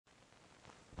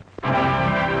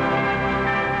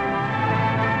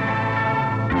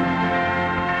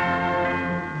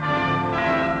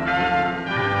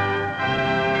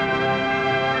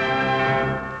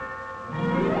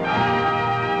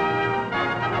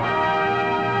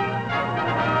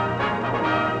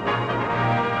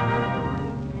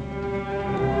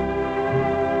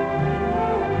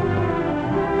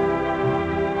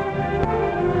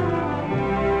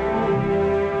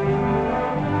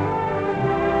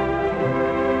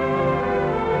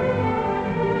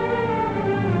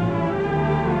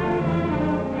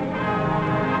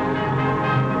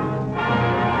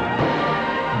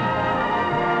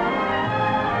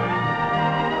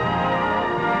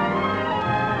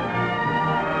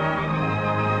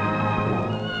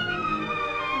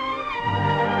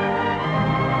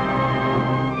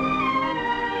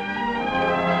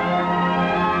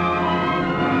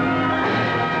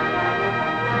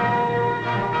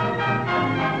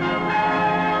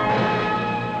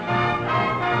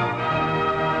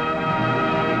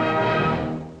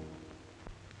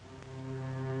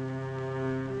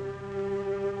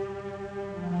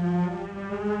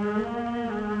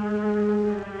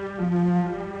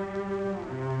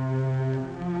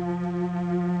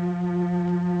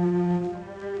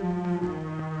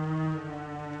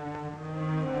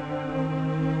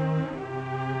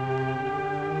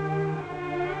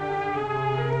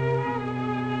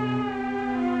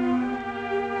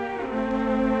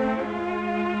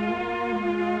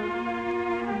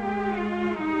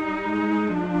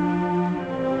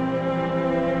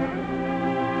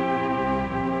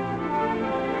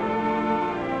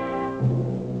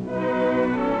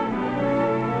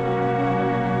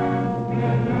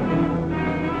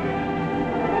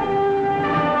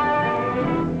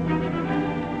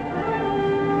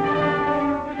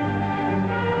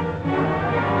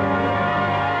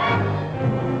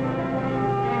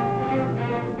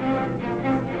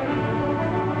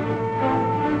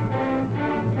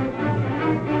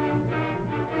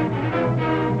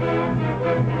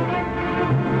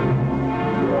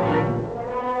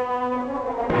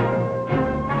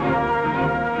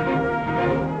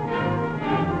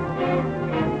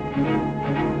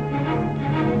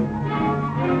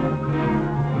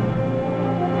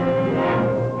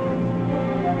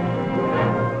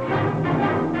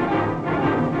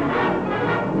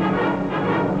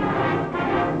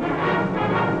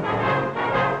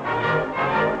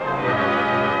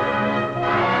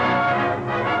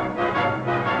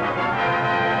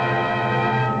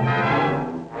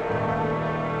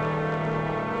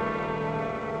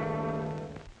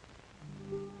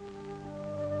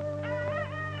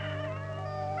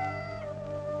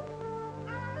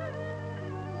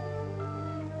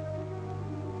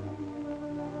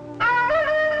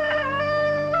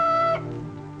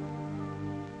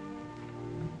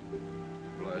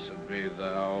Blessed be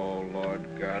thou, O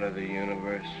Lord God of the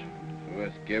universe, who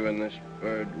hast given this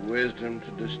bird wisdom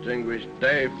to distinguish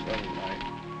day from night.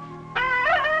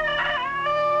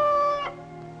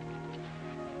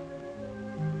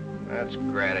 That's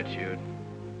gratitude.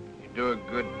 You do a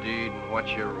good deed, and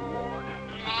what's your reward?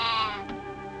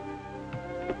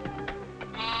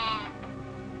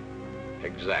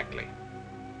 Exactly.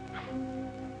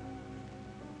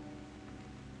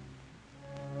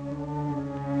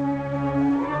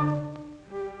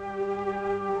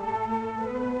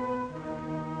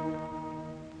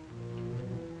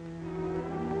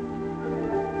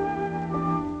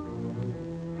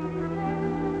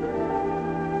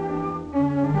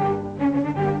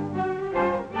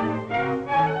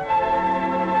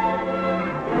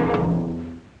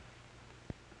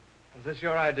 Is this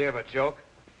your idea of a joke?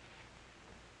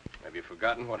 Have you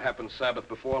forgotten what happened Sabbath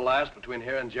before last between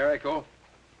here and Jericho?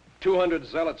 200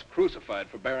 zealots crucified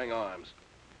for bearing arms.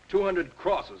 200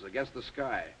 crosses against the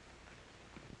sky.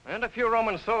 And a few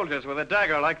Roman soldiers with a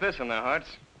dagger like this in their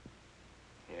hearts.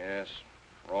 Yes,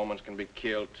 Romans can be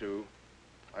killed too,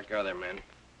 like other men.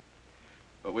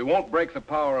 But we won't break the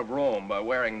power of Rome by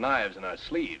wearing knives in our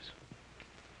sleeves.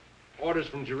 Orders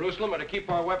from Jerusalem are to keep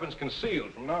our weapons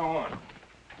concealed from now on.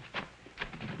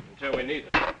 Until we need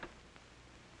them.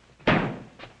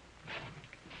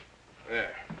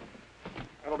 There.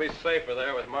 That'll be safer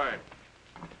there with mine.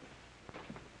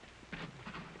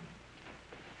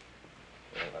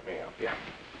 Here, let me help you.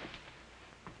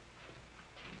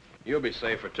 You'll be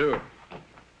safer, too.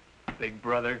 Big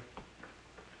brother.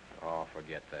 Oh,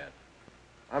 forget that.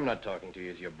 I'm not talking to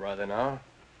you as your brother now.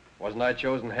 Wasn't I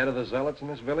chosen head of the Zealots in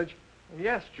this village?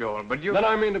 Yes, Joel, but you... Then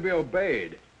I mean to be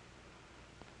obeyed.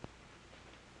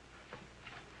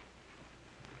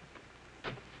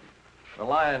 The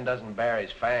lion doesn't bare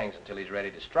his fangs until he's ready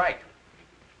to strike.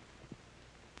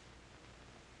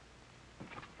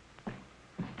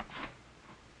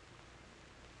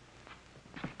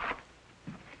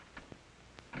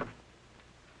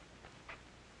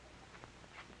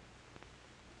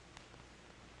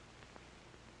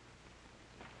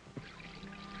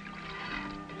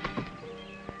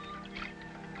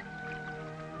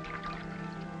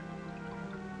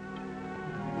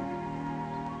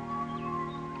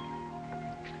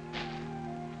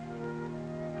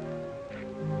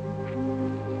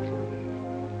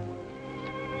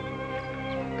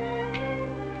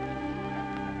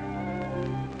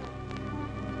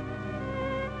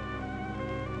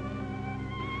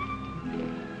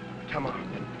 Come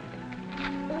on.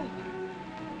 Oh.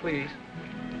 Please.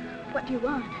 What do you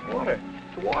want? Water.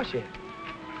 To wash in.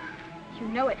 You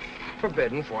know it's...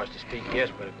 Forbidden for us to speak, yes,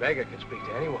 but a beggar can speak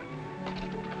to anyone.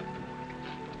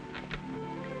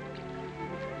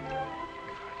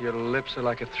 Your lips are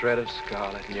like a thread of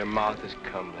scarlet, and your mouth is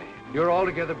comely. You're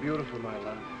altogether beautiful, my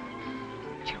love.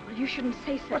 Joel, you shouldn't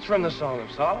say such That's from the Song of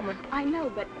Solomon. I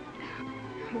know, but...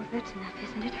 Well, that's enough,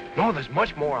 isn't it? No, there's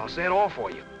much more. I'll say it all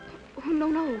for you. Oh, no,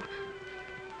 no.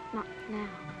 Not now.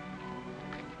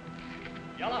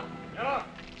 Yalla! Yalla!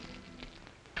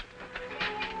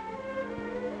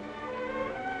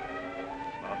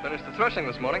 I'll finish the threshing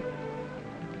this morning.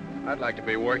 I'd like to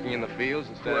be working in the fields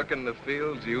instead Work in the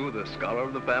fields, you, the scholar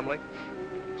of the family?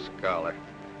 Scholar.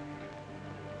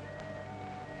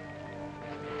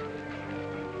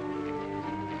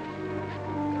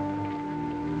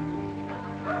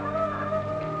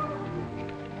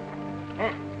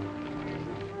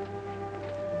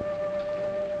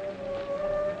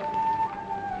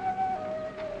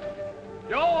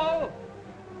 Joel!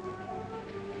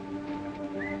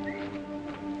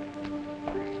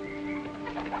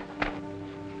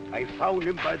 I found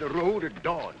him by the road at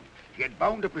dawn. He had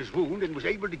bound up his wound and was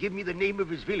able to give me the name of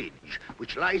his village,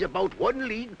 which lies about 1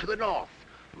 league to the north.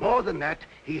 More than that,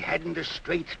 he hadn't a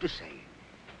straight to say.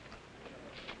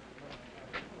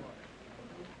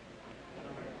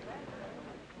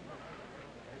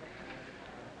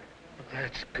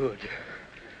 That's good.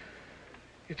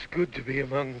 It's good to be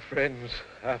among friends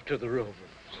after the Romans.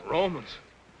 Romans?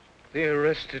 They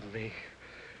arrested me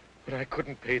when I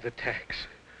couldn't pay the tax.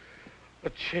 A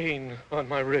chain on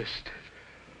my wrist.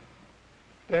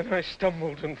 Then I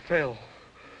stumbled and fell.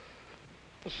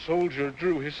 A soldier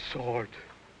drew his sword.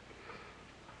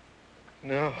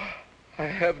 Now I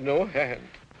have no hand.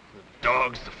 The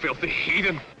dogs, the filthy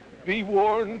heathen. Be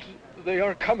warned, they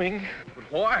are coming. But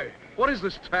why? What is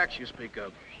this tax you speak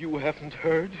of? You haven't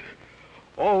heard?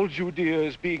 All Judea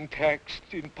is being taxed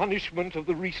in punishment of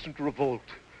the recent revolt.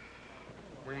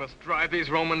 We must drive these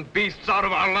Roman beasts out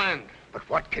of our land. But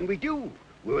what can we do?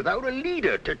 We're without a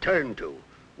leader to turn to.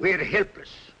 We're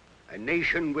helpless. A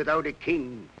nation without a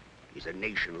king is a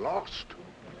nation lost.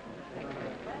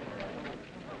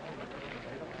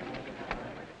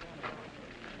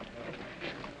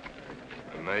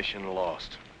 A nation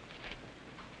lost.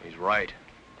 He's right.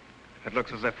 It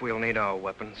looks as if we'll need our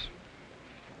weapons.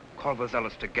 Call the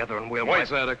Zealots together and we'll... Wait,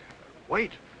 Zealot.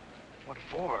 Wait. What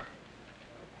for?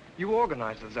 You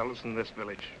organized the Zealots in this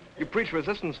village. You preach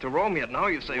resistance to Rome, yet now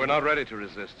you say... We're not ready to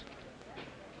resist.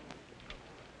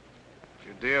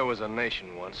 Judea was a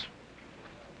nation once.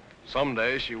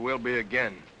 Someday she will be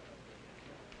again.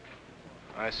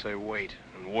 I say wait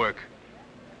and work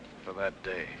for that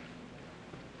day.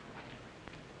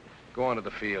 Go on to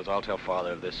the fields. I'll tell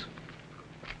Father of this.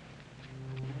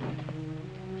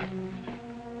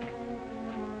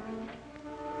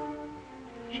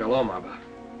 Shalom, Abba.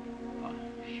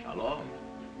 Shalom.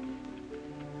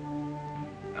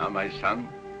 Now, my son,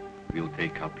 we'll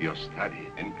take up your study.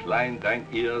 Incline thine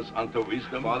ears unto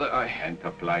wisdom, Father, and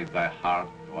apply thy heart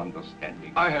to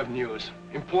understanding. I have news.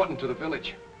 Important to the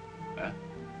village. Huh?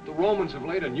 The Romans have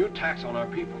laid a new tax on our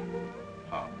people.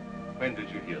 How? When did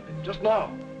you hear this? Just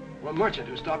now. From a merchant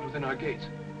who stopped within our gates.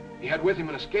 He had with him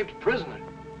an escaped prisoner.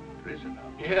 Prisoner?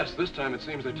 Yes, this time it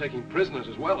seems they're taking prisoners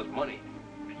as well as money.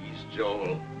 Peace,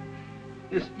 Joel.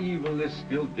 This evil is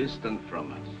still distant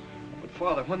from us. But,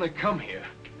 Father, when they come here,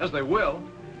 as they will...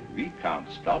 We can't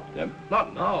stop them.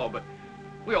 Not now, but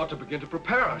we ought to begin to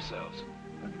prepare ourselves.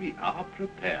 But we are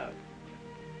prepared.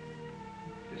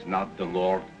 Is not the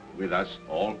Lord with us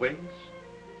always?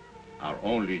 Our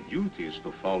only duty is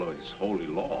to follow his holy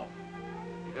law.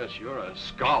 Yes, you're a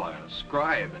scholar, a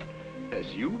scribe.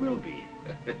 As you will be.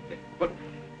 But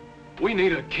we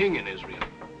need a king in Israel.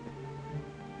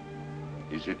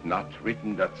 Is it not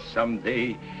written that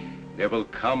someday there will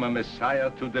come a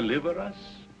Messiah to deliver us?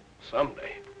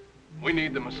 Someday. We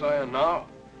need the Messiah now.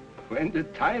 When the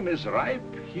time is ripe,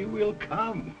 he will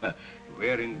come,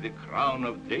 wearing the crown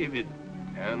of David.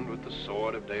 And with the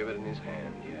sword of David in his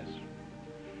hand, yes.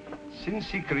 Since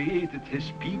he created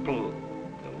his people,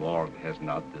 the Lord has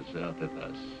not deserted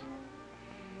us.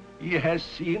 He has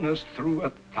seen us through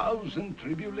 1,000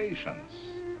 tribulations.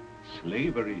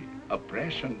 Slavery,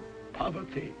 oppression,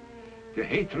 poverty, the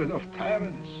hatred of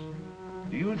tyrants.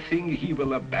 Do you think he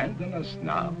will abandon us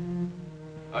now?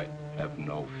 I have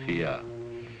no fear.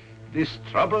 This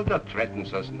trouble that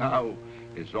threatens us now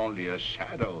is only a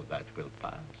shadow that will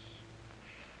pass.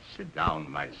 Sit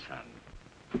down, my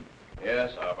son.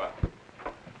 Yes, Abba.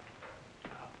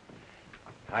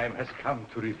 Time has come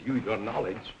to review your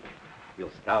knowledge.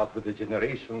 We'll start with the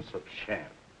generations of Shem.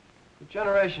 The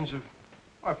generations of...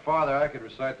 Why, Father, I could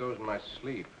recite those in my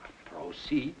sleep.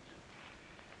 Proceed.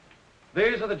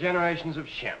 These are the generations of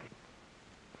Shem.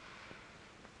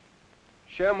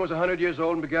 Shem was 100 years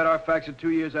old and begat Arphaxad 2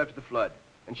 years after the flood.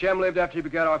 And Shem lived after he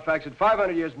begat Arphaxad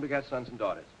 500 years and begat sons and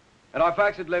daughters. And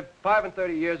Arphaxad lived 35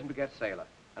 years and begat Selah.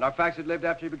 And Arphaxad lived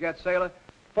after he begat Selah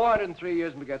 403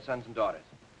 years and begat sons and daughters.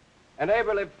 And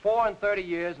Eber lived 34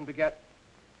 years and begat...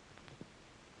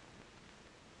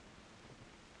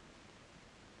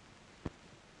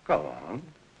 Go on.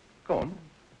 Go on.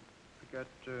 Begat,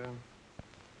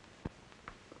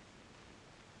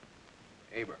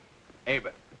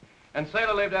 Aber. And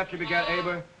Selah lived after he begat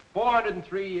Aber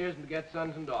 403 years and begat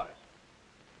sons and daughters.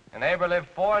 And Aber lived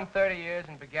 34 years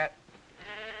and begat...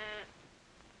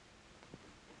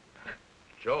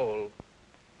 Joel.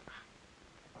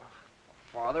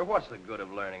 Father, what's the good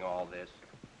of learning all this?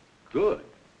 Good.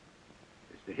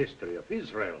 It's the history of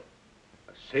Israel.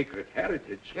 A sacred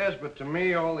heritage. Yes, but to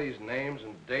me, all these names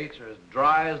and dates are as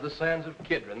dry as the sands of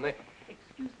Kidron. They...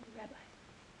 Excuse me, Rabbi.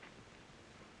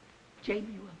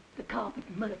 Jamie, the carpet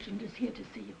merchant is here to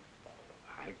see you.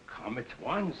 I'll come at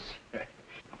once.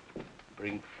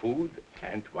 Bring food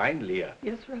and wine, Leah.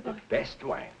 Yes, Rabbi. The best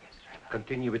wine. Yes, Rabbi.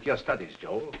 Continue with your studies,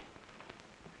 Joel.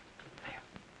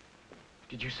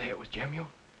 Did you say it was Jemuel?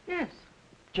 Yes.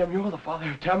 Jemuel, the father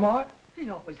of Tamar? He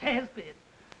always has been.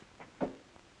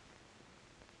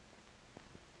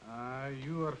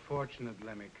 You are fortunate,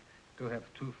 Lamech, to have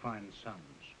two fine sons,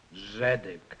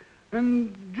 Zedek.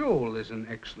 And Joel is an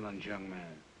excellent young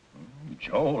man.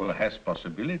 Joel has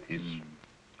possibilities.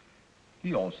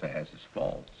 He also has his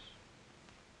faults.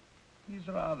 He's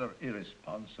rather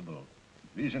irresponsible,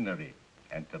 visionary,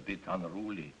 and a bit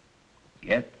unruly.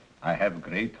 Yet, I have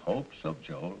great hopes of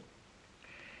Joel.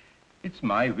 It's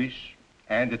my wish,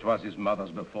 and it was his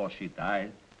mother's before she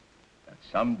died, that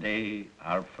someday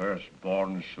our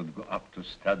firstborn should go up to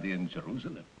study in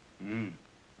Jerusalem.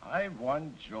 I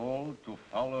want Joel to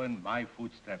follow in my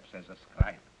footsteps as a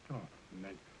scribe. Oh,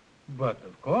 but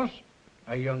of course,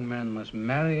 a young man must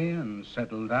marry and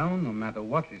settle down no matter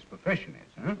what his profession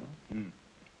is, huh?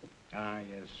 Ah,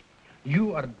 yes.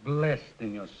 You are blessed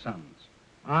in your sons.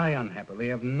 I, unhappily,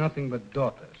 have nothing but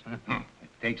daughters. Huh? It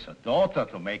takes a daughter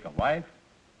to make a wife.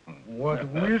 What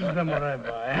wisdom,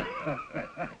 Rabbi.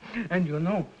 And you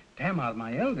know, Tamar,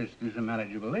 my eldest, is a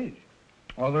marriageable age.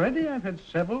 Already I've had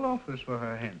several offers for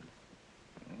her hand.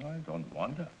 I don't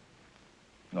wonder.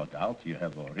 No doubt you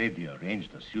have already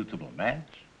arranged a suitable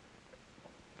match.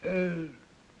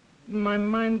 My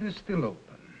mind is still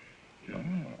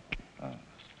open.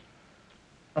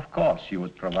 Of course, you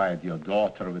would provide your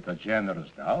daughter with a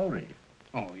generous dowry.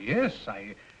 Oh, yes,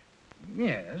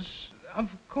 yes. Of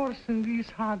course, in these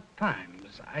hard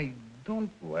times, I don't...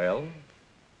 Well?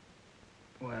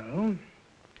 Well,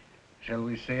 shall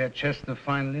we say a chest of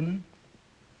fine linen?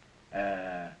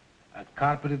 A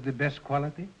carpet of the best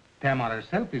quality? Tamar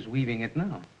herself is weaving it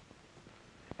now.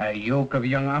 A yoke of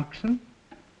young oxen?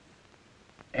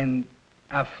 And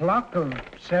a flock of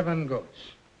 7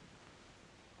 goats.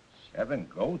 7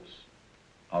 goats?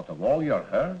 Out of all your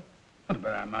herd?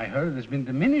 But my herd has been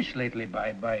diminished lately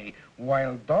by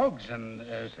wild dogs and...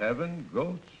 7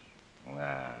 goats?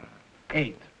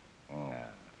 8.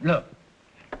 Look,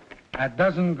 a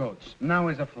dozen goats. Now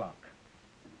is a flock.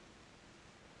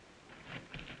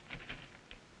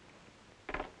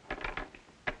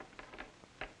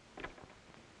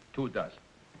 Two dozen.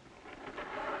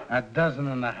 A dozen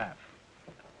and a half.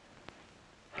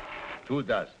 2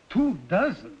 dozen. 2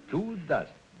 dozen? 2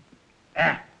 dozen.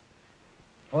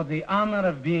 For the honor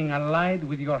of being allied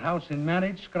with your house in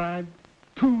marriage, scribe,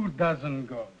 2 dozen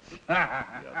goats.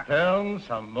 Your terms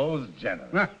are most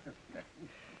generous.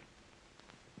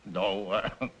 No,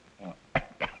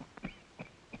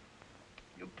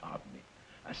 you pardon me.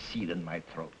 A seed in my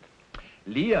throat.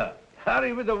 Leah,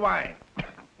 hurry with the wine.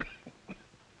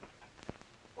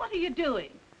 What are you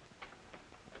doing?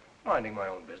 Minding my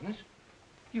own business.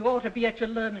 You ought to be at your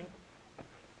learning.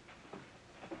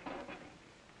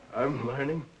 I'm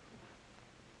learning.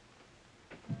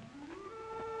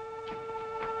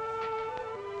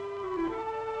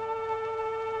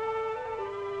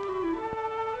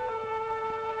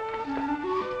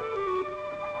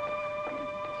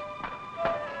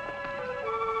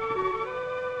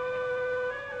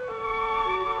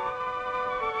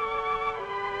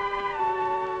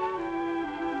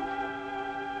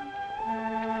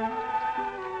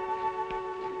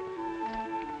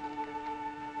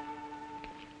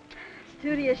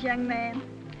 Studious young man.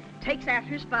 Takes after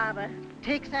his father.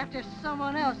 Takes after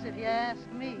someone else, if you ask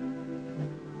me.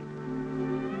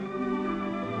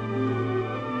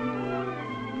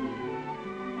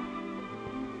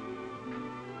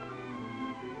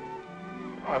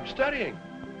 Oh, I'm studying.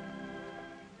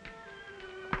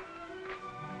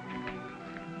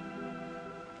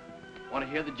 Want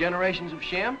to hear the generations of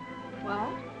Shem? What?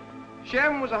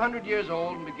 Shem was 100 years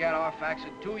old and begat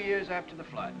Arphaxad 2 years after the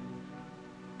flood.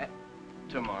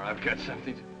 Tomorrow, I've got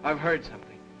something. I've heard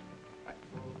something.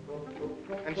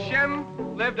 And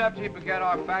Shem lived after he begat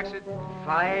Arphaxad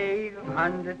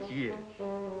 500 years.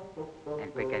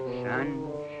 And begat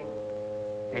sons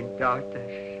and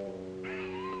daughters.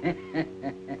 And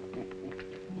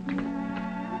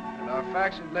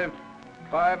Arphaxad lived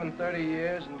 35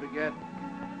 years and begat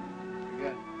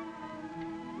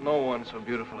no one so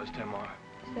beautiful as Tamar.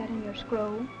 Is that in your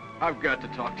scroll? I've got to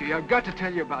talk to you. I've got to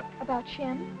tell you about... About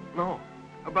Shem? No,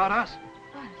 about us.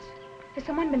 Us? Has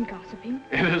someone been gossiping?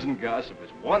 It isn't gossip.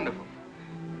 It's wonderful.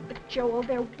 But, Joel,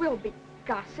 there will be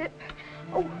gossip.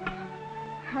 Oh,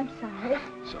 I'm sorry.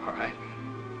 It's all right.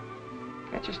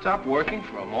 Can't you stop working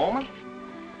for a moment?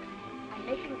 I'm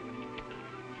making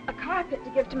a carpet to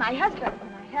give to my husband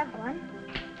when I have one.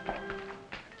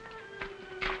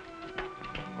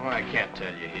 Well, I can't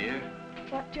tell you here.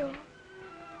 What, Joel?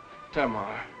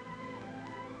 Tamar.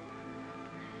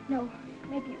 No,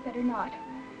 maybe you better not.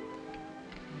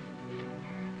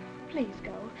 Please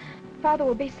go. Father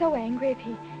will be so angry if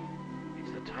he...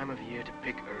 It's the time of year to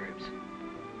pick herbs.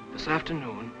 This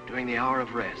afternoon, during the hour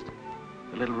of rest,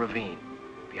 the little ravine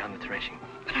beyond the threshing.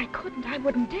 But I couldn't. I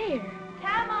wouldn't dare.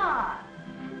 Tamar!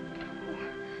 Oh,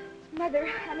 it's Mother.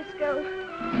 I must go.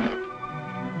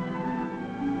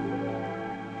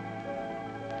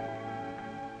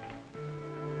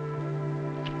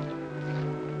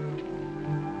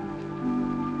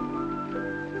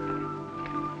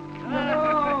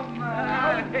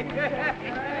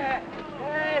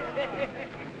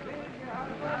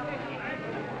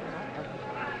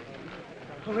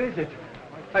 Who is it?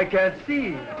 I can't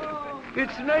see.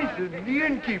 It's Nathan, the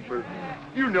innkeeper.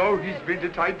 You know he's been to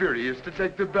Tiberias to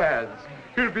take the baths.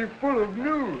 He'll be full of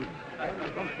news.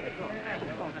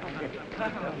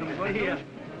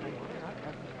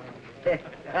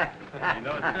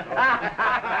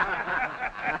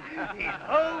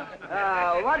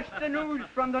 What's the news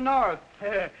from the north?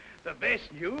 The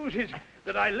best news is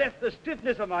that I left the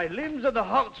stiffness of my limbs at the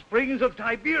hot springs of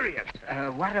Tiberias.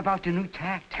 What about the new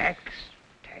tax? Tax.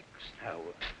 Now,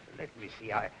 let me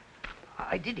see.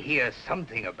 I did hear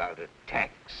something about a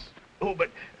tax. Oh,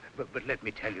 but let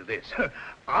me tell you this.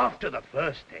 After the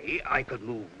first day, I could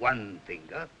move one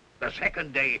finger. The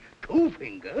second day, 2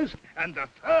 fingers. And the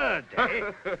third day...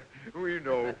 We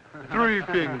know. 3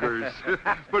 fingers.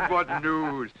 But what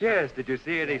news? Yes, did you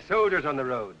see any soldiers on the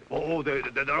road? Oh, there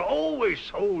are always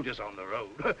soldiers on the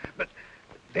road. But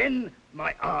then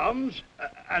my arms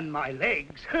and my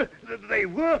legs, they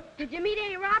worked. Did you meet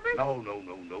any robbers? No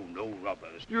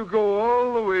robbers. You go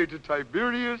all the way to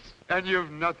Tiberias, and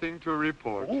you've nothing to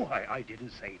report. Oh, I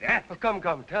didn't say that. Oh, come,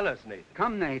 tell us, Nathan.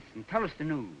 Come, Nathan, tell us the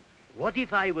news. What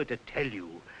if I were to tell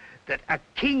you that a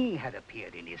king had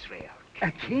appeared in Israel?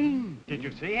 A king? Did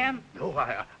you see him? No,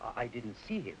 I didn't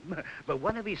see him. But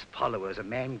one of his followers, a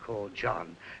man called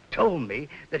John, told me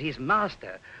that his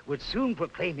master would soon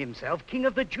proclaim himself king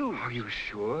of the Jews. Are you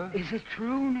sure? Is it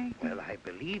true, Nathan? Well, I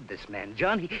believe this man,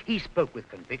 John. He spoke with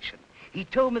conviction. He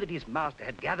told me that his master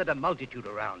had gathered a multitude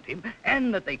around him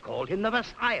and that they called him the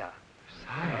Messiah.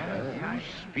 Messiah? You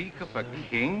speak of a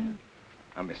king?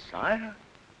 A Messiah?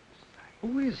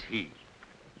 Who is he?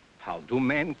 How do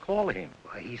men call him?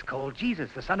 Why, he's called Jesus,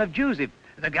 the son of Joseph,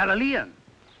 the Galilean.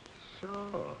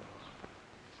 So,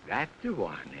 is that the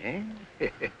one, eh?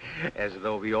 As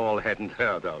though we all hadn't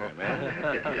heard of him,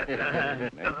 eh?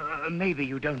 Maybe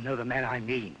you don't know the man I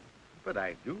mean. But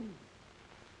I do.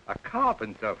 A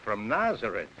carpenter from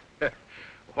Nazareth.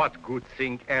 What good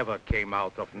thing ever came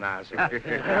out of Nazareth?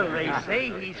 Well, they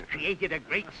say he's created a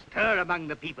great stir among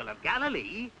the people of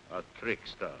Galilee. A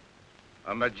trickster.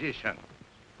 A magician.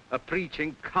 A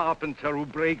preaching carpenter who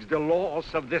breaks the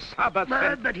laws of the Sabbath.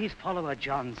 But his follower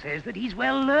John says that he's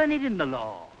well learned in the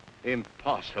law.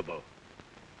 Impossible.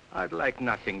 I'd like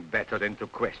nothing better than to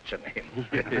question him.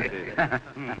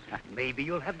 Maybe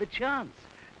you'll have the chance.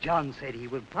 John said he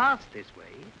would pass this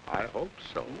way. I hope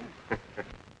so.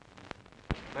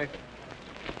 Nathan,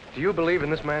 do you believe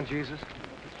in this man, Jesus?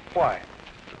 Why?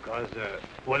 Because,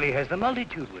 well, he has the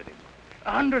multitude with him.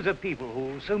 Hundreds of people who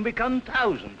will soon become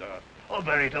thousands, or a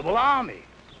veritable army.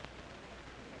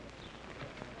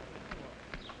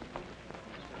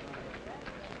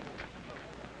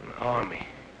 An army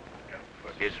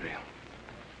for Israel.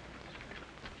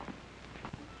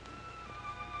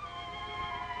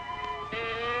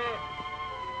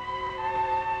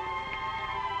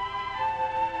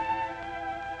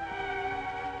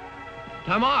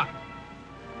 Tamar!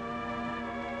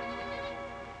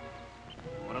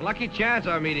 What a lucky chance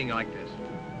our meeting like this.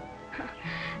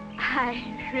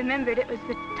 I remembered it was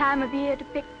the time of year to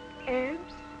pick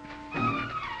herbs.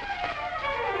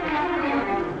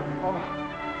 Oh,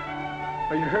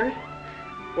 are you hurt?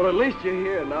 Well, at least you're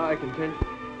here. Now I can tell you.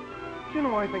 Do you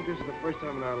know, I think this is the first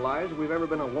time in our lives we've ever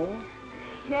been alone.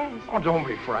 Yes. Oh, don't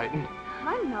be frightened.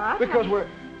 I'm not. Because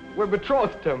we're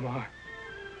betrothed, Tamar.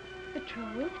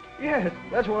 Betrothed? Yes,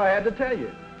 that's what I had to tell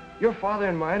you. Your father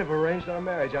and mine have arranged our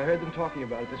marriage. I heard them talking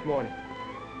about it this morning.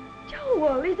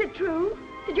 Joel, is it true?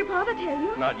 Did your father tell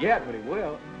you? Not yet, but he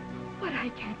will. But I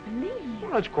can't believe.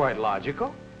 Well, it's quite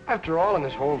logical. After all, in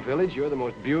this whole village, you're the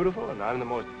most beautiful, and I'm the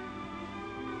most...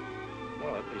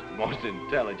 well, at least the most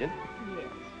intelligent.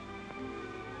 Yes.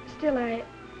 Still, I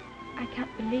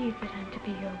can't believe that I'm to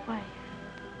be your wife.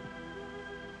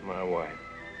 My wife.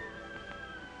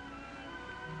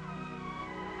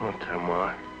 Oh,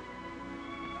 Tamar.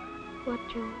 What,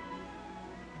 Joel?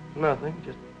 Nothing,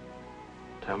 just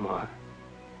Tamar.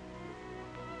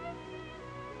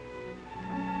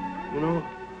 You know,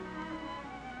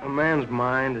 a man's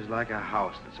mind is like a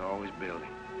house that's always building.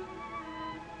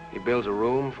 He builds a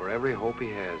room for every hope he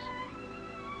has.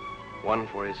 One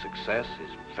for his success,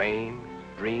 his fame,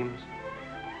 his dreams.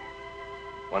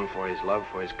 One for his love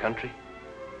for his country.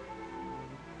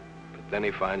 But then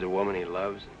he finds a woman he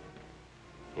loves.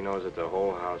 He knows that the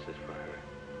whole house is for her.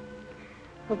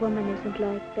 A woman isn't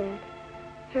like that.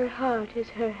 Her heart is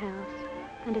her house,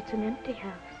 and it's an empty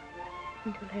house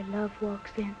until her love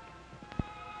walks in.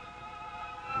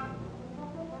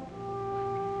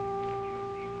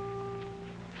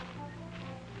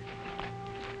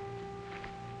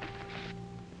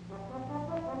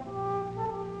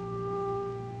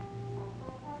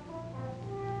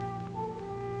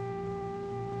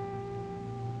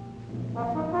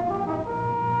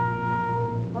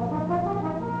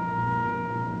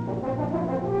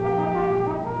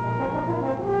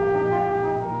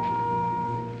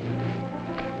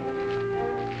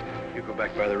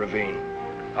 back by the ravine.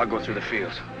 I'll go through the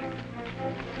fields.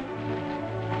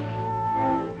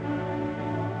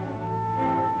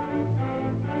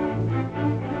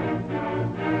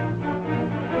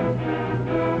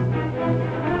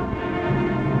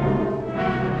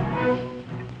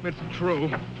 It's true.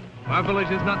 Our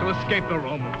village is not to escape the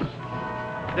Romans.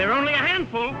 They're only a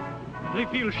handful. They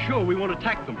feel sure we won't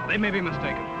attack them. They may be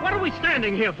mistaken. What are we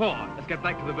standing here for? Let's get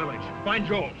back to the village. Find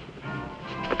Joel.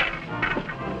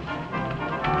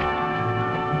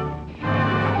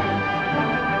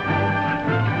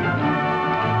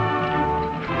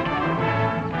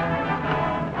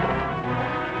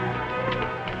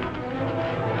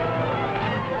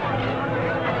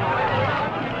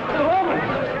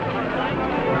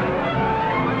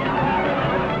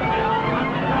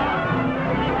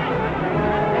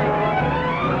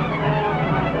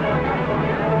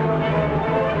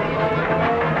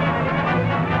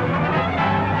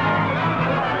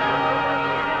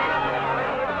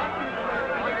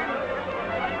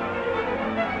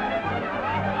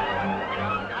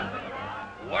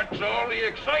 What's all the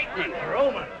excitement? The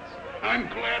Romans. I'm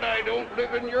glad I don't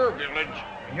live in your village.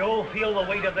 You'll feel the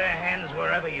weight of their hands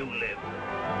wherever you live.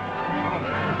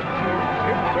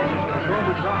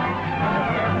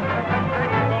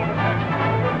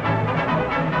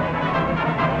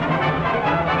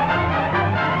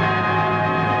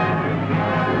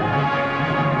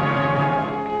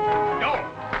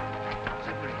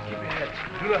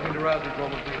 Do nothing to rouse the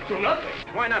Romans. Do nothing.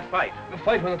 Why not fight? We'll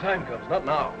fight when the time comes, not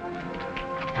now.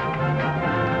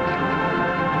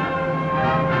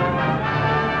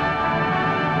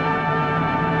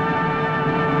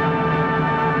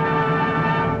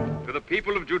 To the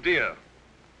people of Judea,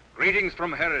 greetings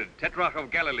from Herod, Tetrarch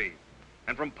of Galilee,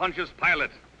 and from Pontius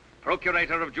Pilate,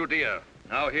 Procurator of Judea.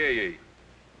 Now hear ye,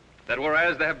 that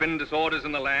whereas there have been disorders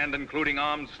in the land, including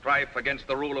armed strife against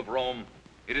the rule of Rome,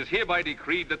 it is hereby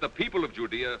decreed that the people of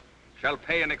Judea shall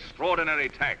pay an extraordinary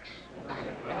tax.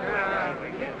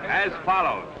 As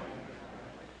follows.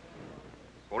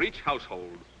 For each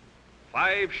household,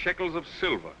 5 shekels of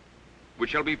silver,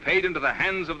 which shall be paid into the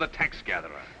hands of the tax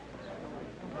gatherer.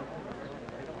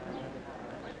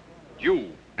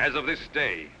 You, as of this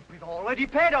day, We've already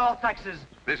paid all taxes.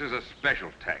 this is a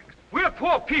special tax. We're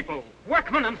poor people,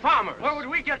 workmen and farmers. Where would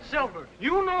we get silver?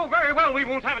 You know very well we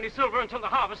won't have any silver until the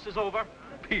harvest is over.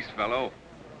 Peace, fellow.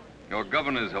 Your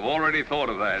governors have already thought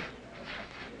of that.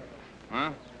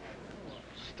 Huh?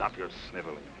 Stop your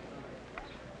sniveling.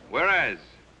 Whereas,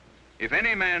 if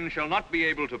any man shall not be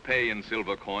able to pay in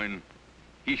silver coin,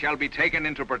 he shall be taken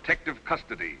into protective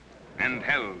custody and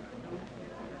held.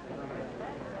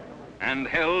 And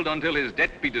held until his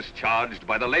debt be discharged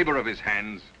by the labor of his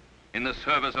hands in the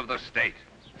service of the state.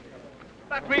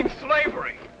 That means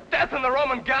slavery, death in the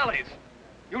Roman galleys.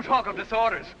 You talk of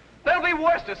disorders. There'll be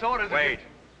worse disorders. Wait.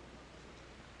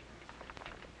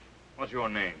 What's your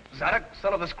name? Zadok,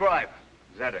 son of the scribe.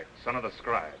 Zadok, son of the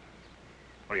scribe.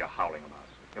 What are you howling about?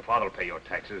 Your father will pay your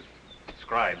taxes.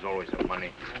 Scribes always have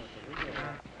money.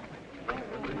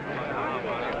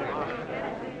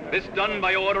 This done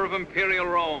by order of Imperial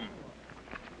Rome.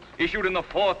 Issued in the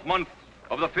 4th month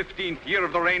of the 15th year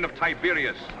of the reign of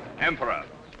Tiberius, Emperor.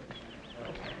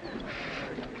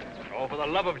 Oh, for the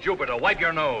love of Jupiter, wipe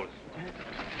your nose.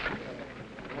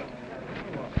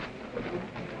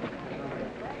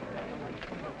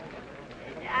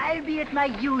 I'll be at my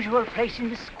usual place in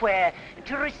the square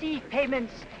to receive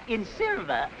payments in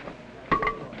silver.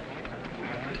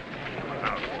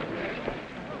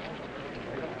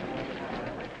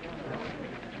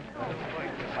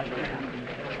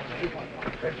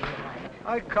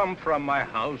 I come from my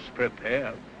house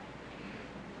prepared.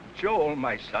 Joel,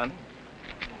 my son,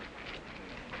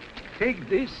 take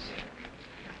this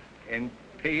and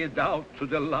pay it out to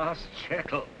the last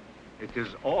shekel. It is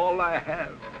all I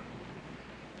have.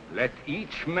 Let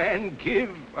each man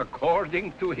give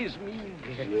according to his means.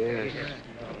 Yes.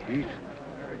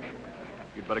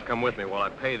 You'd better come with me while I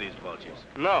pay these vultures.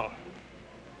 No.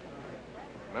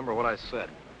 Remember what I said.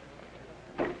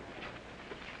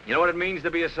 You know what it means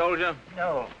to be a soldier?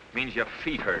 No. It means your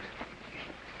feet hurt.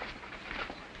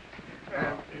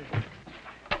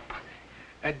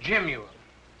 Jemuel.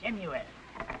 Jemuel.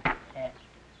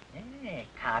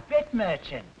 Carpet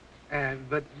merchant.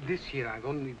 But this year I've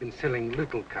only been selling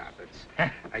little carpets.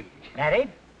 Married?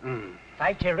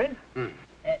 5 children? Mm.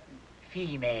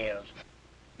 Females.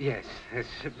 Yes,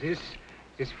 this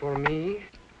is for me,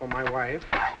 for my wife,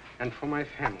 and for my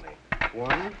family.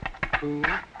 1, 2,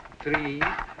 3,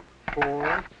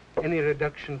 4. Any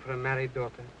reduction for a married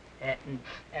daughter?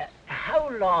 How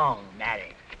long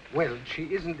married? Well, she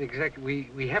isn't exactly.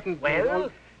 We haven't.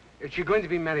 Well, She's going to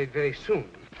be married very soon.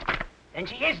 Then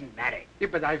she isn't married. Yeah,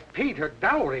 but I've paid her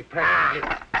dowry presently.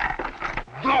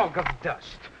 Dog of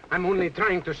dust. I'm only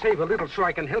trying to save a little so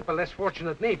I can help a less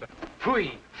fortunate neighbor.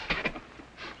 Phui.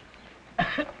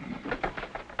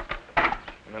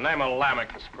 In the name of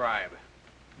Lamech, the scribe.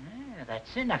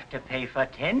 That's enough to pay for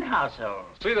 10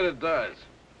 households. See that it does.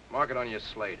 Mark it on your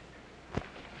slate.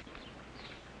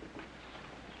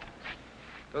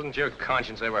 Doesn't your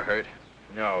conscience ever hurt?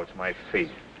 No, it's my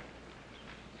feet.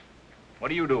 What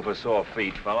do you do for sore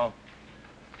feet, fellow?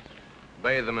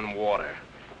 Bathe them in water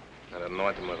and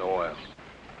anoint them with oil.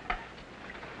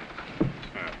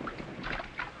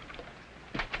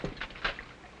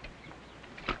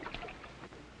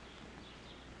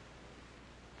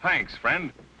 Thanks,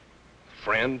 friend.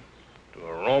 Friend? To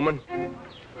a Roman?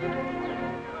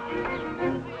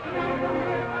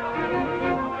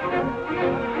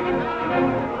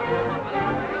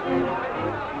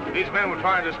 These men were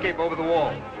trying to escape over the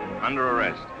wall. Under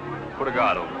arrest. Put a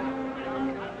guard over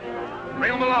them.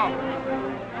 Bring them along.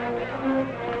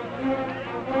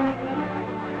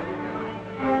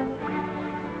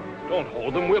 Don't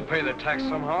hold them. We'll pay the tax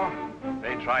somehow.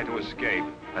 They tried to escape.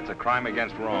 That's a crime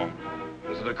against Rome.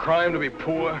 Is it a crime to be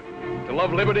poor? To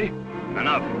love liberty?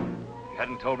 Enough. If you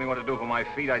hadn't told me what to do for my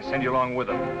feet, I'd send you along with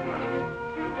them.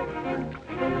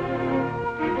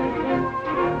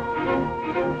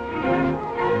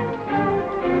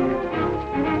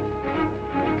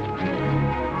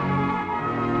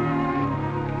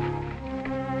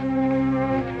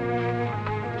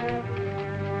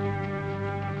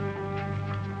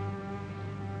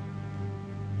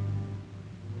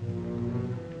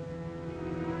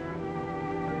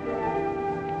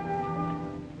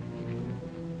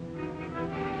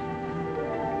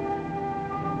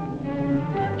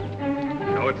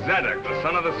 Zealot, the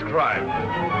son of the scribe.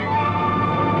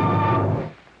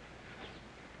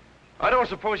 I don't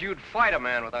suppose you'd fight a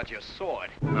man without your sword.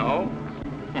 No?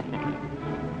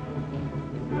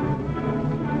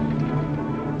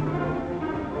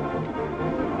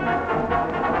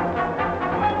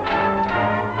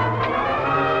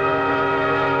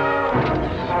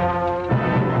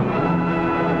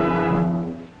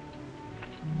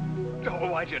 Oh,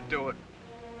 why'd you do it?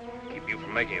 Keep you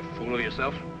from making a fool of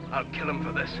yourself? I'll kill him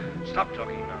for this. Stop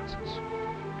talking nonsense.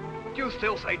 But you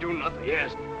still say do nothing.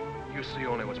 Yes. You see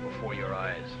only what's before your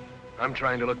eyes. I'm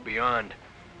trying to look beyond.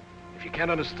 If you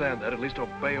can't understand that, at least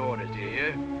obey orders, do you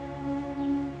hear?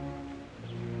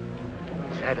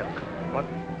 Zadok. What?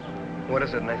 What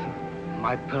is it, Nathan?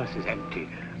 My purse is empty,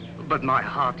 but my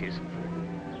heart is full.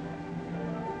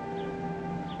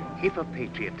 If a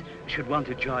patriot should want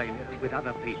to join with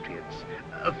other patriots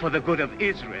for the good of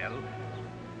Israel,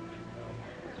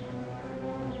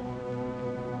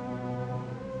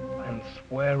 and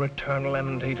swear eternal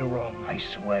enmity to Rome. I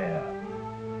swear.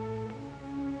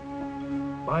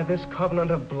 By this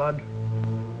covenant of blood,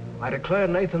 I declare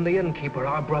Nathan the innkeeper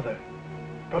our brother.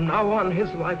 From now on, his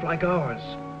life, like ours,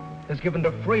 is given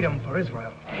to freedom for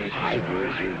Israel.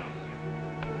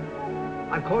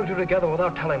 I've called you together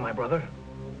without telling my brother.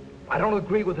 I don't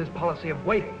agree with his policy of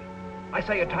waiting. I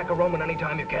say attack a Roman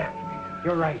anytime you can.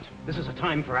 You're right. This is a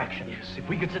time for action. Yes, if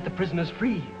we could set the prisoners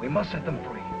free, we must set them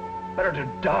free. Better to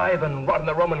die than rot in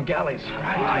the Roman galleys.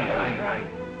 Right.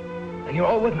 And you're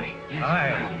all with me? Yes.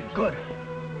 Aye. Good.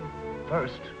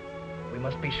 First, we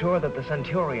must be sure that the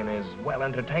centurion is well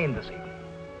entertained this evening.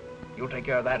 You'll take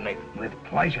care of that, Nathan. With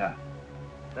pleasure.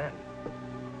 Then,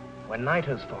 when night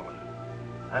has fallen,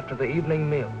 after the evening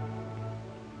meal,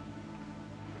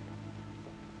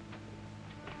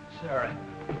 Sarah,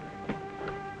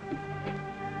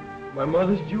 my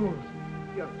mother's jewels.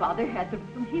 Your father had them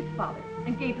from his father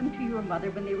and gave them to your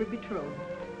mother when they were betrothed.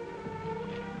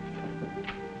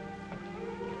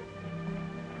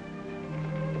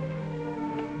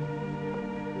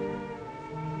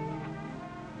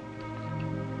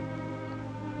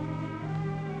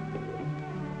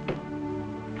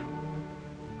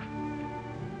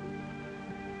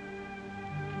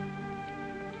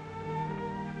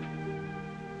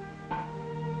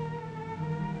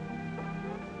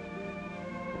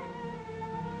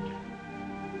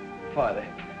 Father.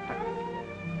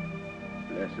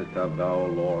 Blessed art thou,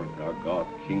 Lord, our God,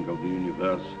 King of the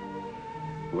universe,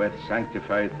 who hath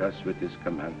sanctified us with his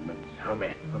commandments.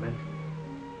 Amen. Amen.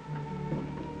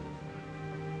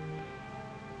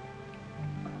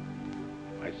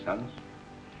 My sons,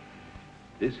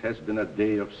 this has been a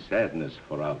day of sadness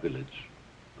for our village,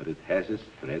 but it has its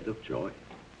thread of joy.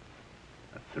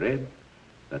 A thread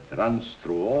that runs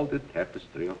through all the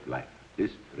tapestry of life.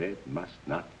 This thread must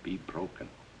not be broken.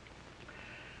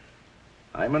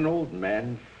 I'm an old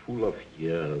man full of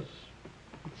years,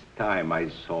 It's time I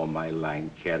saw my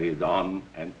line carried on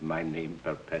and my name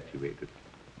perpetuated.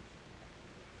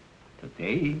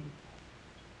 Today,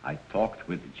 I talked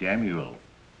with Jemuel,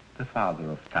 the father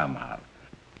of Tamar,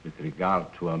 with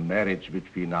regard to a marriage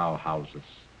between our houses.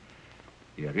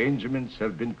 The arrangements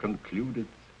have been concluded.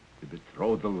 The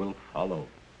betrothal will follow.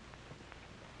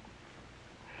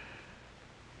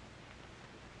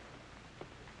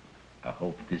 I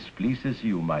hope this pleases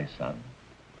you, my son.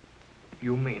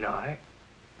 You mean I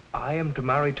am to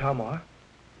marry Tamar?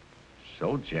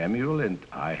 So Jemuel and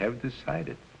I have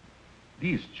decided.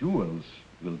 These jewels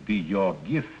will be your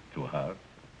gift to her.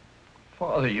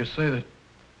 Father, you say that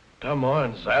Tamar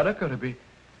and Zadok are to be...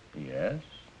 Yes.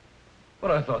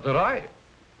 But I thought that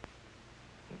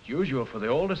It's usual for the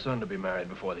older son to be married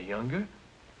before the younger.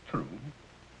 True.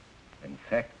 In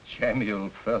fact,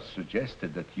 Jemuel first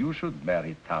suggested that you should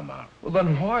marry Tamar. Well,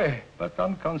 then why? But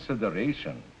on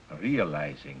consideration,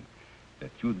 realizing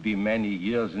that you'd be many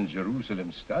years in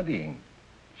Jerusalem studying,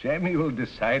 Jemuel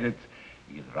decided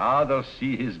he'd rather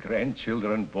see his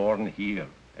grandchildren born here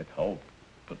at home.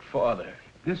 But, Father...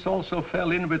 This also fell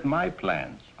in with my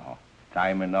plans. Oh,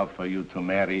 time enough for you to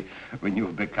marry when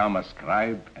you've become a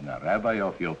scribe and a rabbi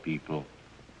of your people.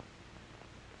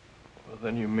 Well,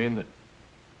 then you mean that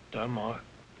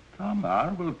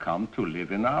Tamar will come to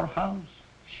live in our house.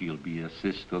 She'll be a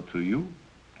sister to you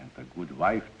and a good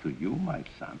wife to you, my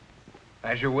son.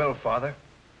 As you will, Father.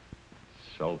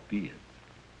 So be it.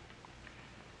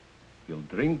 You'll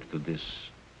drink to this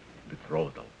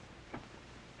betrothal.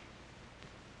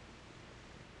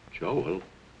 Joel.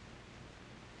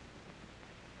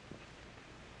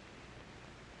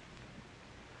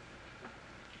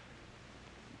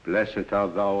 Blessed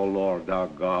art thou, O Lord, our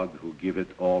God, who giveth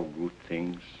all good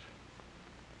things.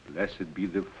 Blessed be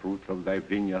the fruit of thy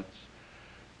vineyards,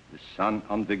 the sun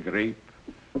on the grape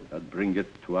that bringeth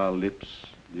to our lips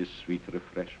this sweet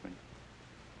refreshment.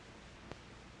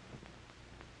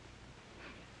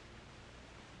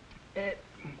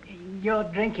 You're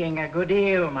drinking a good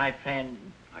ale, my friend.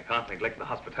 I can't neglect the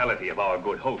hospitality of our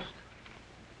good host.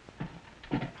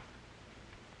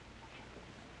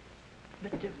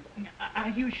 But are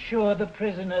you sure the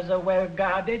prisoners are well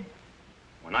guarded?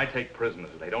 When I take prisoners,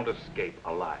 they don't escape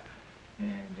alive.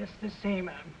 Just the same,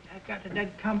 I've got an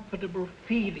uncomfortable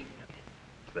feeling.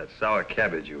 It's that sour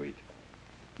cabbage you eat.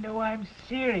 No, I'm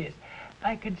serious.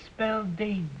 I can smell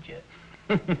danger.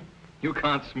 You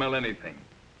can't smell anything.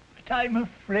 But I'm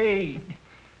afraid.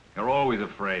 You're always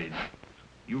afraid.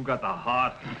 You've got the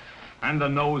heart and the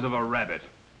nose of a rabbit.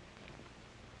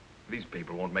 These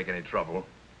people won't make any trouble.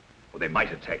 Well, they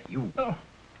might attack you. Oh.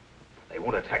 They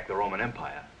won't attack the Roman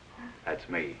Empire. That's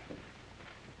me.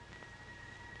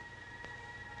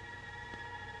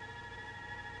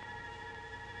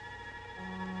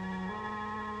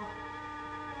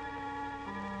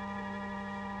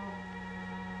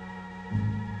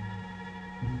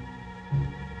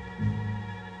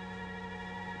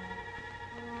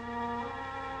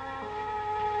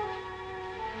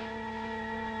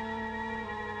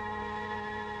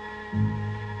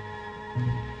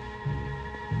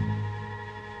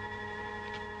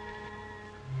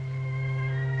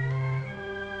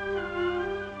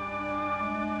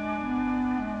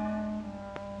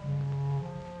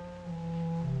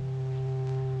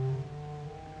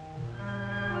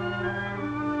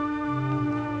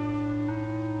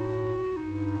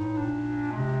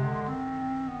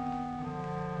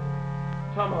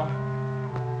 Tamar.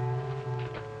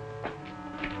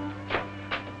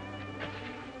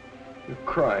 You're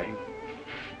crying.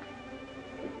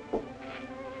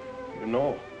 You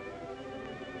know.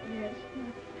 Yes,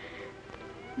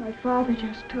 my father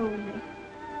just told me.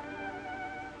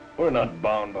 We're not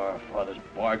bound by our father's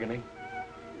bargaining.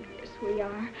 Yes, we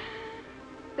are.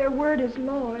 Their word is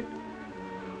law.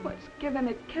 What's given,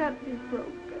 it can't be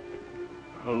broken.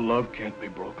 Our love can't be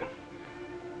broken.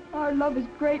 Our love is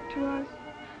great to us.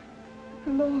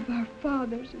 The law of our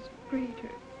fathers is greater.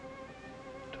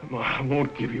 Tamar, I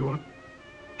won't give you up.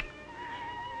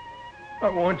 I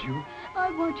want you. I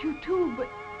want you too, but...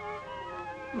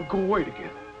 We'll go away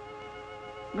together.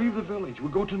 Leave the village.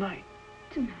 We'll go tonight.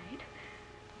 Tonight?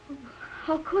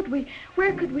 How could we?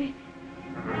 Where could we?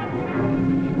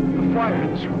 The fire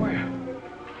in the square.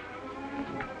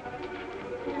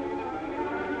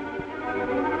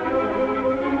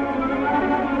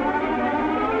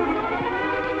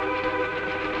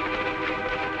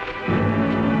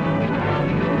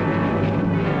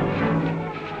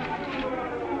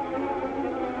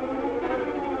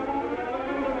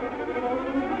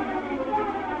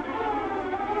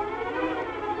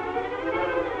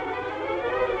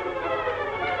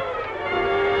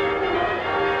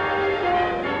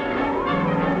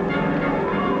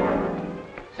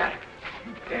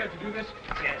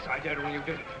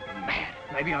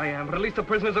 I am. Release the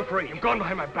prisoners are free. I'm going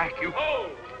behind my back, you.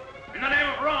 Oh! In the name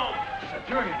of Rome!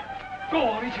 Centurion, go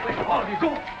on each way. All of you, go.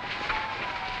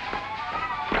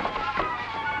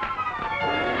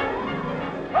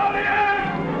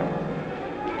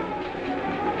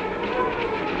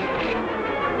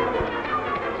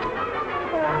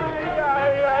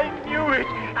 I knew it.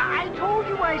 I told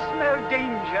you I smelled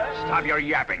danger. Stop your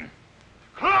yapping.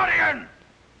 Claudian!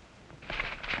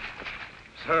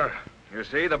 Sir, you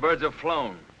see, the birds have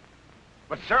flown.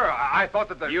 But, sir, I thought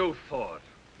that the... You thought.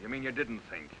 You mean you didn't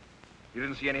think? You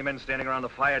didn't see any men standing around the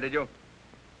fire, did you? It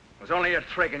was only a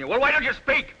trick, and you... Well, why don't you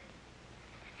speak?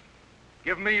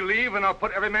 Give me leave, and I'll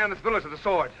put every man in this village to the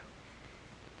sword.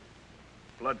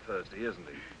 Bloodthirsty, isn't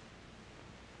he?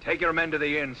 Take your men to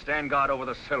the inn. Stand guard over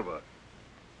the silver.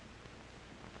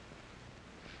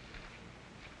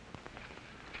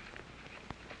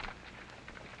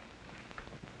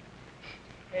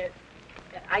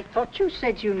 I thought you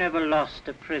said you never lost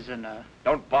a prisoner.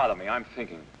 Don't bother me. I'm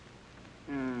thinking.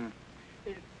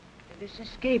 This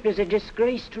escape is a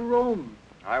disgrace to Rome.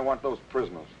 I want those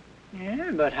prisoners.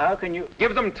 Yeah, but how can you...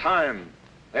 Give them time.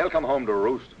 They'll come home to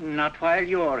roost. Not while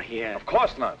you're here. Of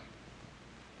course not.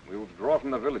 We will withdraw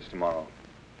from the village tomorrow.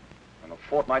 In a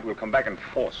fortnight, we'll come back in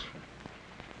force.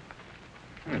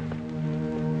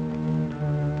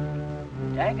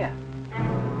 Dagger.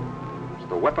 It's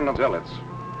the weapon of zealots.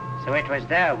 So it was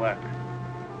their work.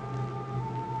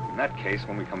 In that case,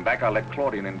 when we come back, I'll let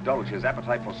Claudian indulge his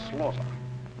appetite for slaughter.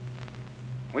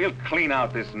 We'll clean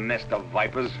out this nest of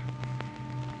vipers.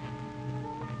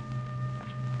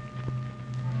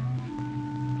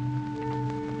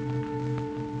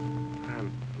 I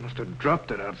must have dropped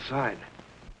it outside.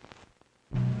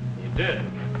 You did.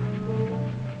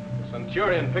 The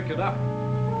centurion picked it up.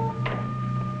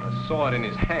 I saw it in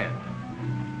his hand.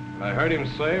 And I heard him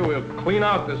say, we'll clean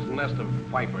out this nest of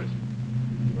vipers.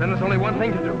 Then there's only one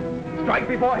thing to do. Strike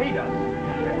before he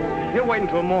does. He'll wait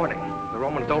until morning. The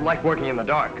Romans don't like working in the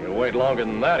dark. He'll wait longer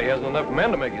than that. He hasn't enough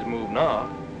men to make his move now.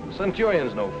 The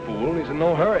centurion's no fool. He's in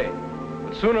no hurry.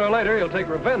 But sooner or later, he'll take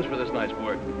revenge for this night's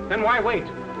work. Then why wait?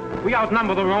 We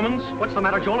outnumber the Romans. What's the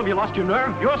matter, Joel? Have you lost your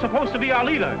nerve? You're supposed to be our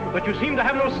leader, but you seem to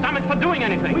have no stomach for doing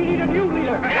anything. We need a new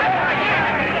leader.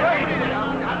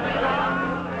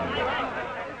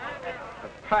 A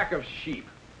pack of sheep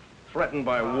threatened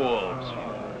by wolves.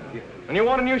 And you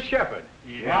want a new shepherd?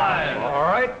 Yeah. All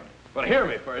right, but hear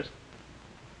me first.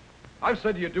 I've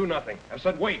said you do nothing. I've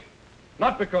said wait.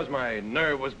 Not because my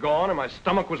nerve was gone or my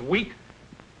stomach was weak,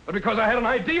 but because I had an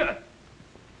idea.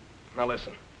 Now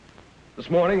listen. This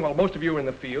morning, while most of you were in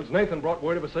the fields, Nathan brought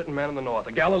word of a certain man in the north,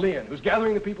 a Galilean, who's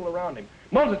gathering the people around him.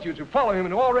 Multitudes who follow him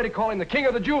and who already call him the King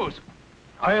of the Jews.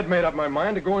 I had made up my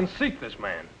mind to go and seek this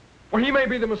man. For he may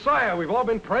be the Messiah we've all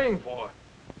been praying for.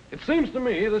 It seems to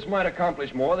me this might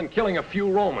accomplish more than killing a few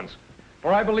Romans.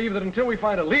 For I believe that until we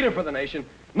find a leader for the nation,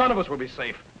 none of us will be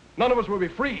safe. None of us will be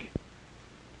free.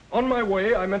 On my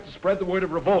way, I meant to spread the word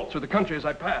of revolt through the country as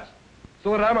I passed,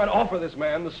 so that I might offer this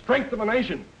man the strength of a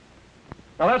nation.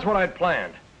 Now, that's what I'd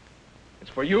planned. It's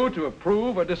for you to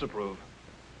approve or disapprove.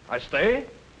 I stay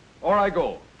or I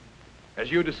go, as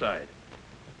you decide.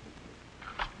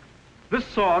 This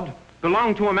sword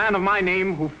belonged to a man of my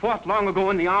name who fought long ago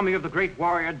in the army of the great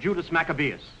warrior Judas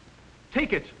Maccabeus.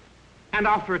 Take it and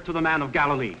offer it to the man of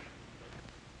Galilee.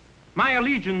 My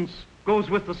allegiance goes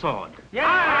with the sword. Yeah.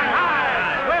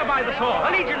 Aye. Swear by the sword.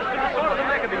 Allegiance to the sword of the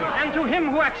Maccabees. And to him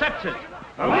who accepts it.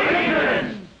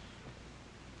 Allegiance.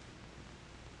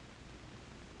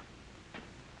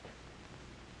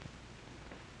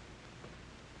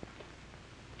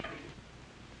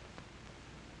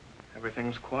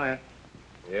 Everything's quiet.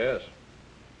 Yes.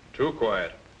 Too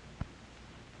quiet.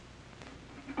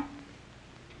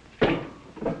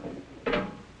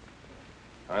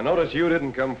 I notice you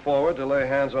didn't come forward to lay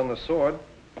hands on the sword.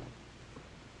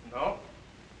 No?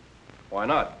 Why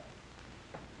not?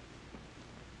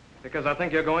 Because I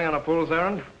think you're going on a fool's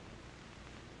errand?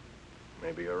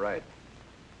 Maybe you're right.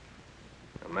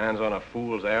 A man's on a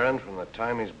fool's errand from the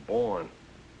time he's born.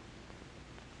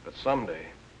 But someday,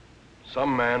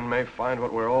 some man may find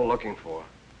what we're all looking for.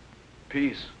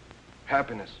 Peace,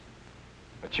 happiness,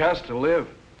 a chance to live.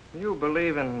 You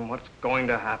believe in what's going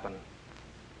to happen.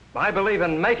 I believe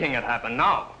in making it happen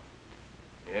now.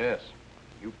 Yes,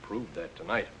 you proved that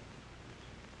tonight.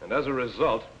 And as a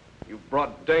result, you've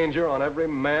brought danger on every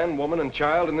man, woman, and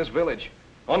child in this village.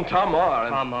 On Tamar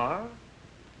and... Tamar?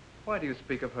 Why do you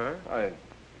speak of her?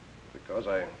 Because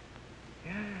I...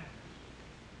 Yes.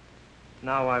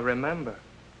 Now I remember.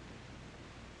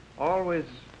 Always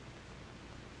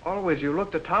you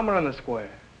looked at Tamar in the square.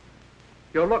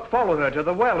 Your look followed her to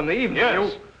the well in the evening.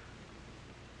 Yes.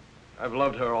 I've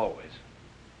loved her always.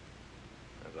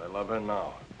 As I love her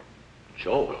now.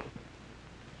 Joel.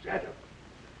 Zadok.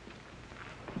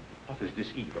 What is this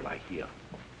evil I hear?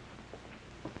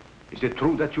 Is it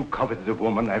true that you coveted the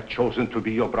woman I've chosen to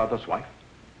be your brother's wife?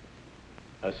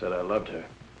 I said I loved her.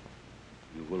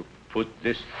 You will put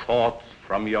this thought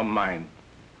from your mind,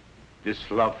 this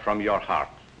love from your heart.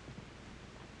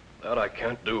 That I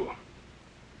can't do.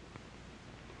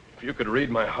 If you could read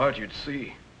my heart, you'd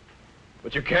see.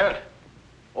 But you can't.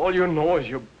 All you know is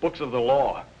your books of the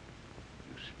law.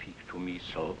 You speak to me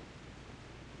so?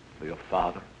 To your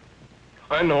father?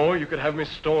 I know you could have me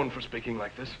stoned for speaking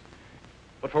like this.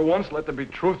 But for once, let there be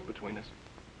truth between us.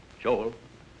 Joel.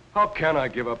 How can I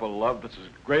give up a love that's as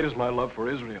great as my love for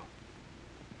Israel?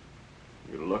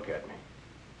 You look at me,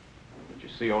 but you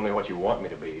see only what you want me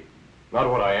to be, not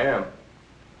what I am.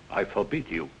 I forbid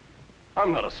you.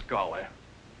 I'm not a scholar.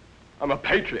 I'm a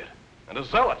patriot and a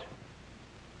zealot.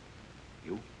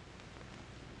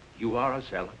 You are a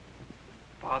zealot.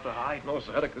 Father, No,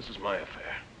 Zadok, this is my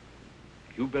affair.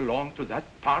 You belong to that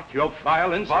party of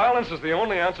violence? Violence is the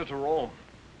only answer to Rome.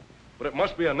 But it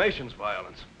must be a nation's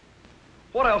violence.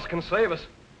 What else can save us?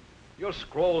 Your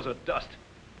scrolls are dust.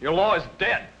 Your law is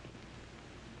dead.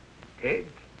 Dead?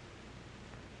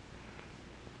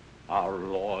 Our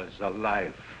law is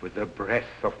alive with the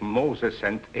breath of Moses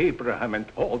and Abraham and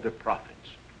all the prophets.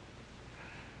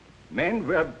 Men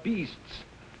were beasts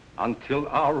until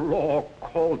our law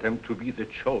called them to be the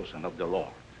chosen of the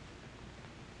Lord.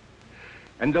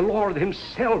 And the Lord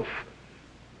himself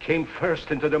came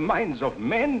first into the minds of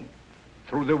men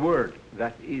through the word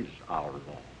that is our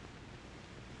law.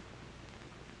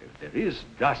 If there is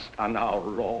dust on our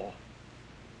law,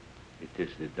 it is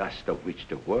the dust of which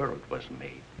the world was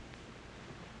made.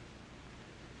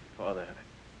 Father,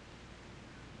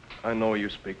 I know you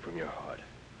speak from your heart.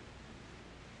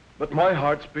 But my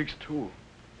heart speaks too.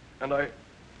 And I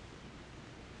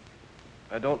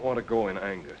don't want to go in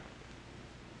anger.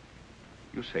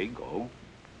 You say go?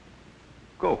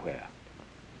 Go where?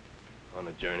 On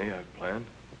a journey I've planned.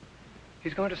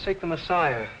 He's going to seek the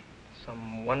Messiah,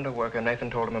 some wonder worker Nathan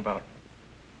told him about.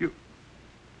 You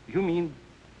mean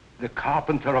the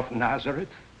carpenter of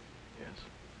Nazareth?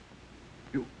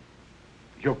 Yes.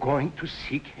 You're going to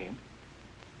seek him?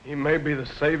 He may be the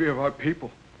savior of our people.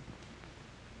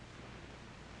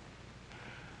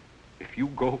 If you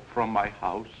go from my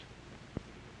house,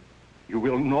 you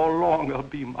will no longer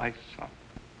be my son.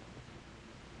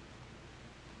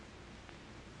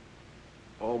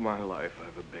 All my life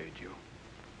I've obeyed you,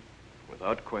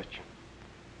 without question.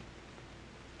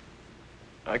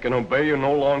 I can obey you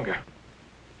no longer.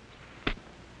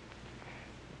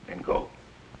 Then go.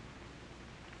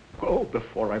 Go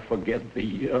before I forget the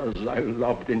years I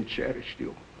loved and cherished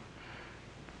you.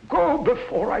 Go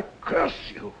before I curse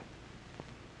you.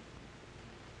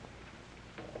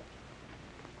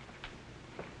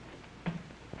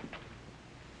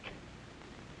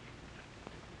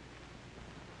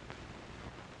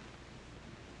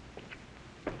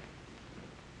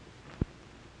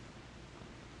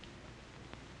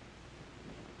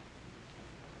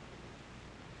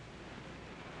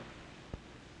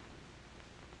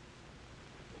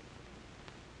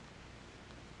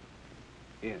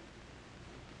 Here.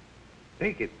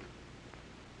 Take it.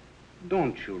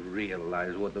 Don't you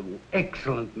realize what an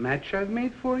excellent match I've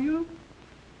made for you?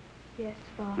 Yes,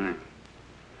 Father.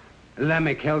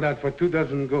 Lamech held out for 2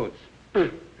 dozen goats.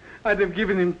 I'd have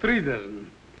given him 3 dozen.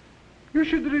 You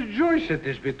should rejoice at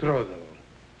this betrothal.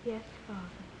 Yes, Father.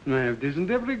 Now,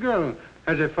 isn't every girl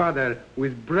has a father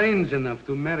with brains enough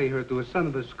to marry her to a son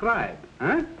of a scribe,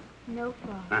 huh? No,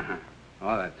 Father. Uh-huh.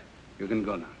 All right. You can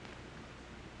go now.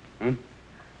 Hmm?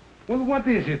 Well, what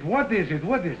is it? What is it?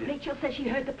 What is it? Rachel says she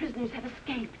heard the prisoners have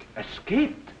escaped.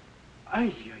 Escaped?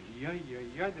 Ay,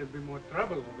 there'll be more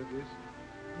trouble over this.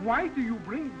 Why do you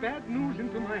bring bad news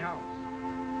into my house?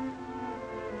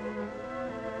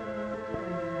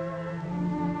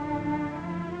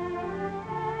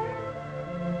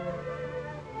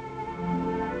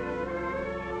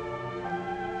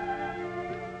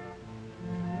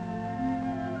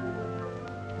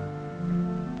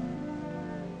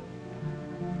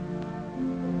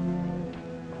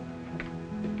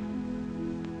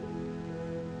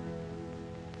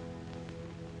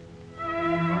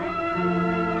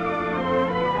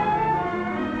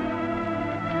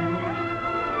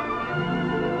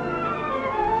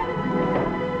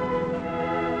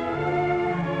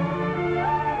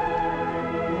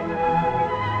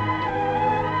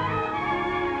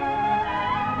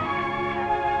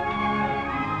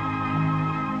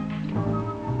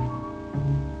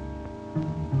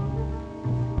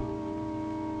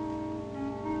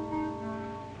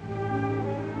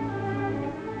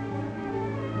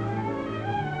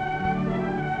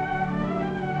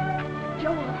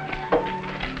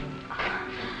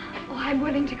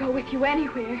 willing to go with you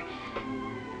anywhere.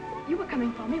 You were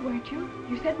coming for me, weren't you?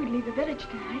 You said we'd leave the village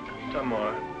tonight.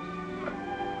 Tamar,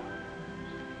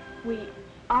 We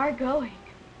are going.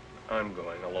 I'm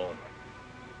going alone.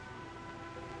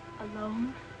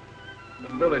 Alone?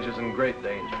 The village is in great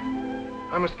danger.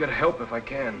 I must get help if I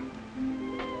can.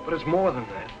 But it's more than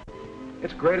that.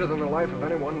 It's greater than the life of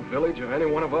any one village or any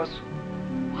one of us.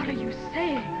 What are you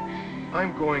saying?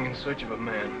 I'm going in search of a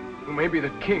man who may be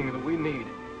the king that we need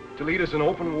to lead us in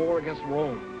open war against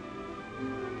Rome.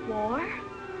 War?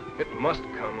 It must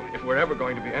come if we're ever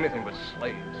going to be anything but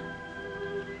slaves.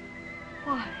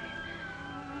 Why?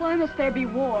 Why must there be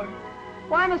war?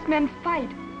 Why must men fight?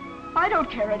 I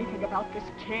don't care anything about this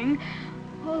king.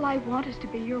 All I want is to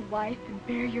be your wife and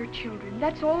bear your children.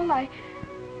 That's all I...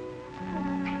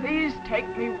 Oh, please take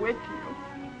me with you.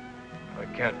 I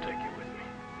can't take you with me,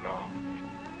 no.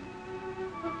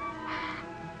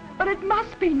 But it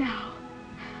must be now.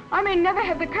 I may never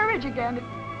have the courage again.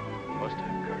 You must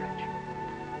have courage.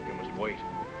 You must wait.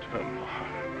 Tamar.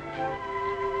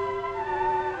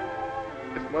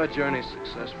 If my journey's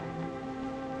successful,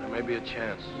 there may be a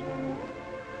chance.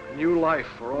 A new life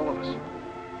for all of us.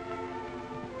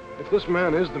 If this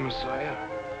man is the Messiah,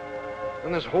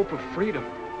 then there's hope of freedom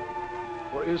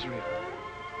for Israel.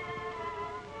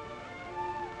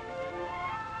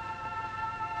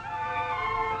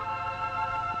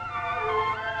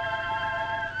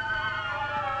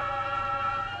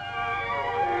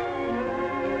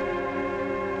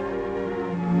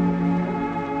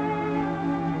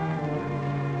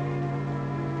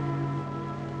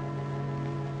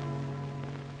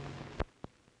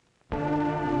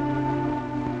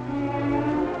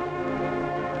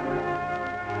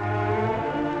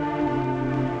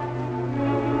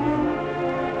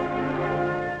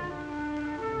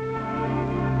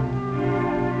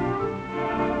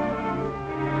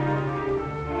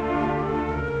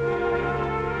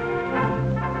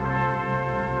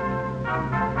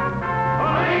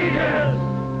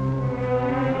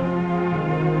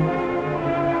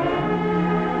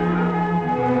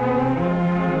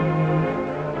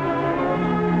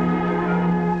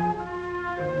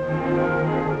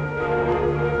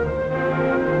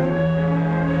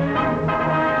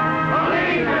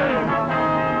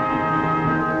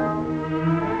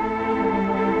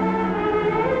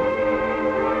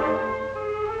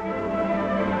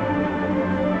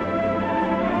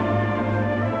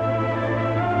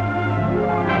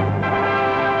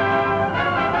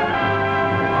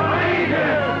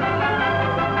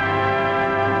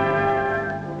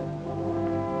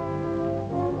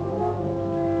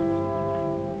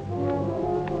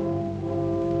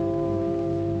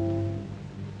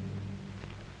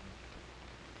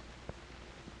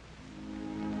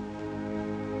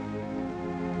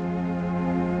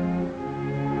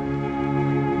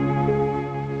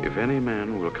 If any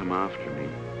man will come after me,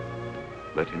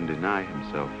 let him deny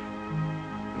himself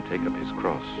and take up his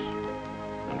cross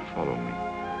and follow me.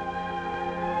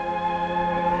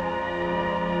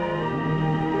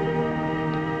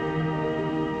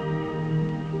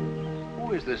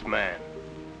 Who is this man?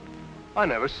 I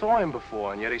never saw him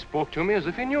before, and yet he spoke to me as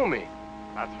if he knew me.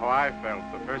 That's how I felt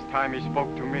the first time he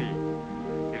spoke to me.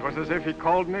 It was as if he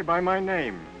called me by my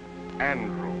name,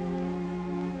 Andrew.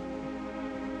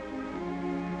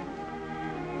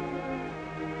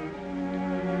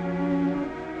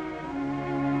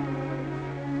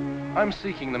 I'm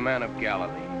seeking the man of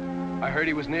Galilee. I heard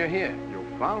he was near here. You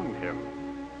found him?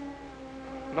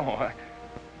 No,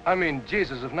 I mean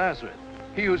Jesus of Nazareth.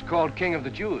 He who's called King of the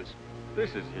Jews.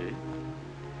 This is he.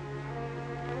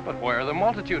 But where are the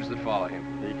multitudes that follow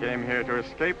him? He came here to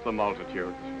escape the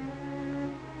multitudes.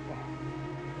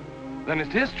 Then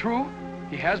it is true?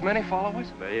 He has many followers?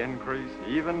 They increase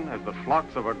even as the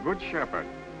flocks of a good shepherd.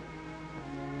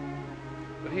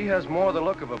 But he has more the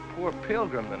look of a poor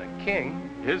pilgrim than a king.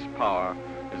 His power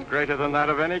is greater than that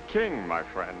of any king, my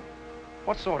friend.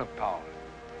 What sort of power?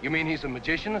 You mean he's a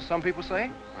magician, as some people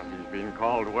say? Well, he's been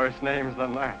called worse names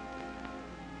than that.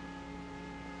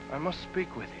 I must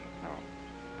speak with him. No,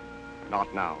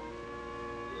 not now.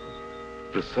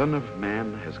 The Son of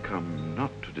Man has come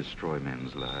not to destroy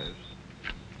men's lives,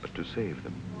 but to save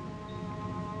them.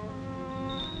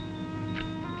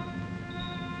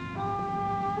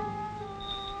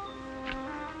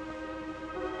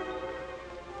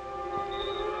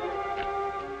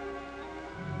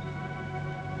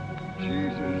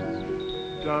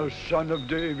 Jesus, thou Son of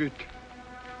David,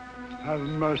 have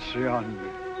mercy on me.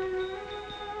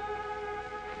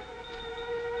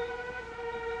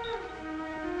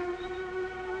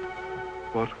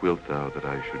 What wilt thou that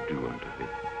I should do unto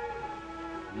thee?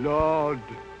 Lord,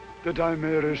 that I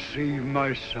may receive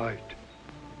my sight.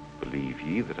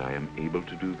 ye that I am able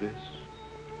to do this?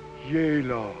 Yea,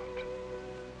 Lord.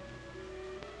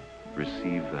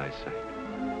 Receive thy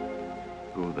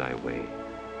sight. Go thy way.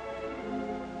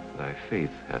 Thy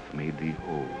faith hath made thee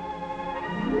whole.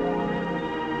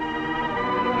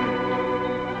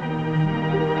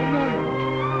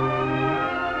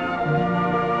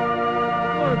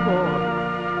 My boy.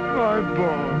 My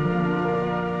boy.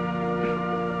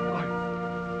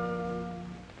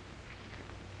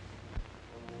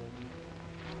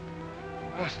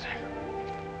 Master,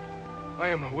 I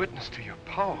am a witness to your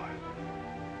power.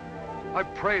 I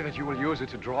pray that you will use it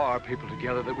to draw our people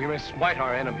together, that we may smite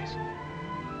our enemies.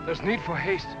 There's need for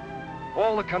haste.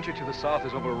 All the country to the south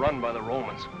is overrun by the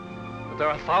Romans. But there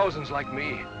are thousands like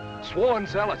me, sworn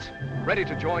zealots, ready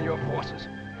to join your forces.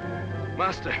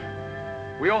 Master,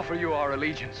 we offer you our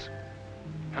allegiance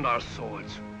and our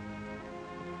swords.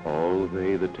 All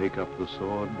they that take up the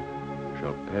sword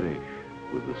shall perish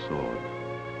with the sword.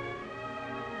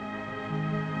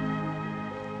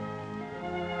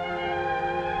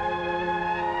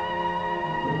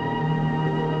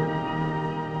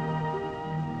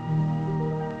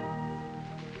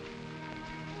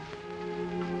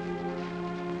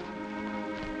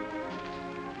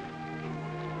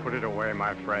 Put it away,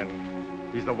 my friend.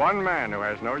 He's the one man who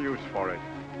has no use for it.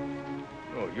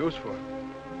 No use for it?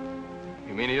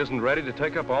 You mean he isn't ready to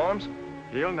take up arms?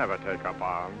 He'll never take up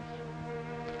arms.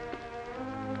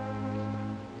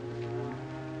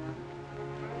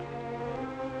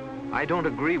 I don't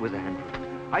agree with Andrew.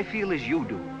 I feel as you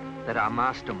do, that our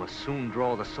master must soon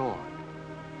draw the sword.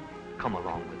 Come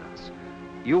along with us.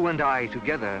 You and I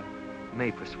together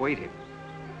may persuade him.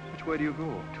 Which way do you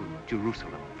go? To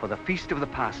Jerusalem, for the feast of the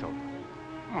Passover.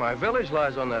 My village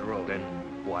lies on that road. Then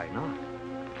why not?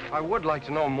 I would like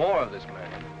to know more of this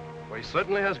man, for he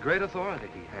certainly has great authority.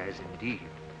 He has indeed.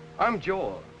 I'm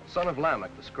Joel, son of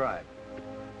Lamech, the scribe.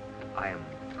 I am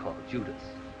called Judas.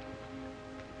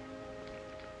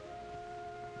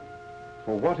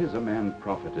 For what is a man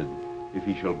profited if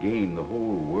he shall gain the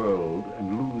whole world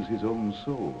and lose his own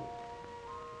soul?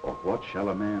 Or what shall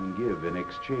a man give in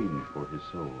exchange for his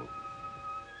soul?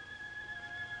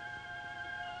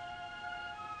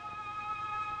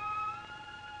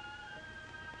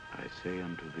 I say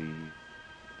unto thee,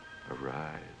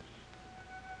 arise,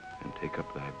 and take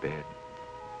up thy bed,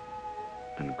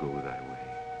 and go thy way.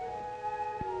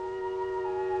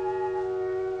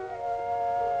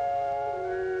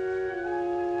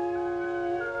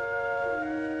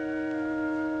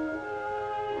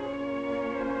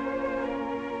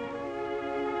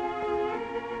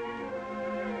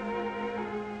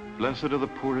 Blessed are the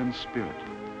poor in spirit,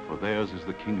 for theirs is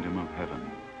the kingdom of heaven.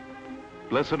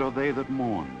 Blessed are they that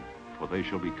mourn, for they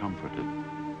shall be comforted.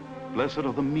 Blessed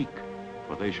are the meek,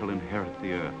 for they shall inherit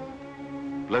the earth.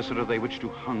 Blessed are they which do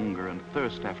hunger and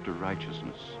thirst after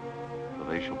righteousness, for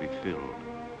they shall be filled.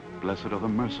 Blessed are the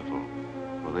merciful,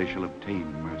 for they shall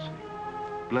obtain mercy.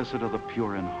 Blessed are the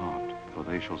pure in heart, for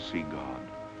they shall see God.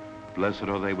 Blessed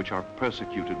are they which are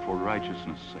persecuted for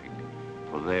righteousness' sake,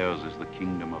 for theirs is the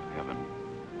kingdom of heaven.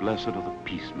 Blessed are the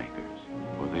peacemakers,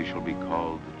 for they shall be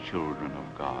called the children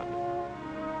of God.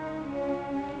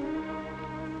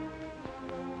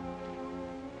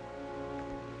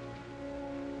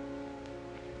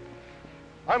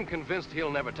 I'm convinced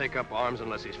he'll never take up arms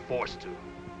unless he's forced to.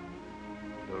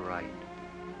 You're right.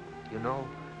 You know,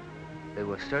 there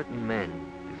were certain men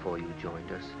before you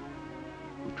joined us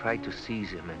who tried to seize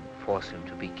him and force him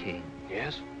to be king.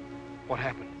 Yes? What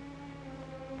happened?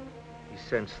 He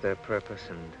sensed their purpose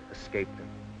and escaped them.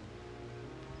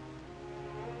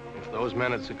 If those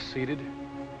men had succeeded,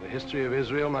 the history of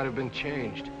Israel might have been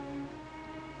changed.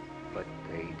 But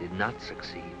they did not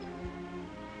succeed.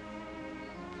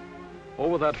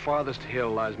 Over that farthest hill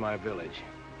lies my village.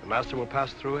 The master will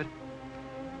pass through it?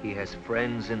 He has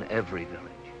friends in every village.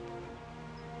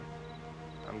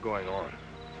 I'm going on.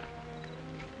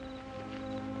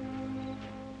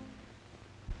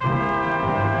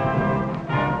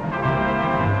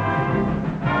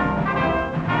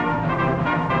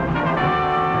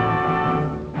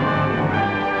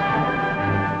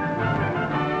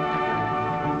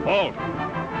 Halt!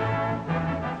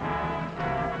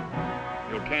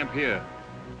 You'll camp here.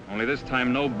 Only this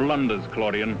time, no blunders,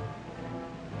 Claudian.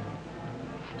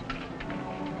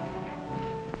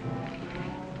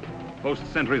 Post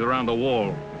sentries around the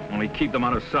wall. Only keep them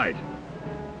out of sight.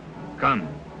 Come.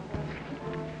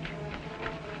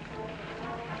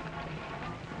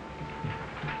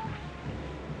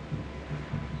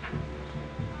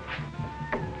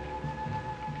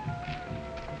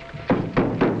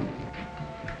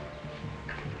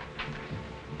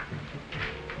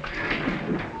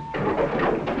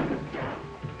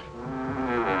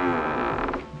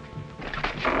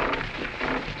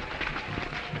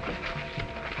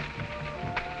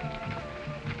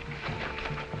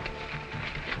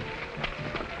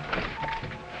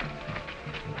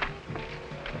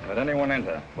 one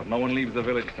enter, but no one leaves the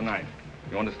village tonight.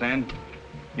 You understand?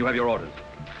 You have your orders.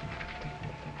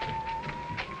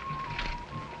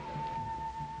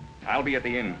 I'll be at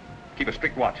the inn. Keep a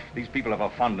strict watch. These people have a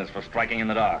fondness for striking in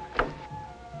the dark.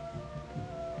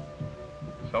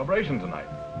 Celebration tonight.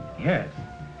 Yes.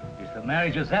 It's the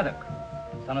marriage of Zealot,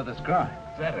 son of the scribe.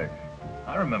 Zealot.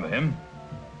 I remember him.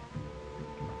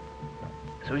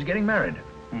 So he's getting married?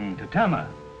 To Tamar,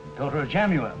 daughter of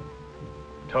Jamuel.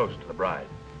 Toast to the bride.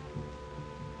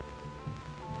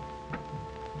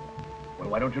 Well,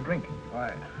 why don't you drink?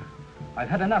 Why, I've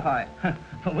had enough.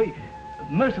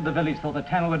 Most of the village thought that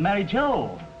Tamar would marry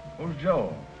Joel. Who's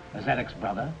Joel? Zedek's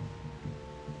brother.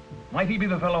 Might he be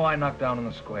the fellow I knocked down in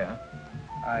the square?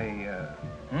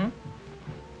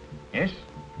 Yes?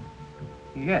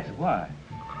 Yes, why?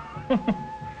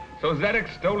 So Zedek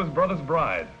stole his brother's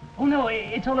bride. Oh, no,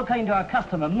 it's all according to our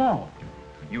custom and law.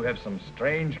 You have some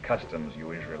strange customs,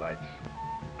 you Israelites.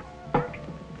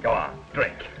 Go on,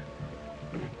 drink.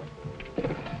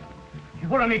 You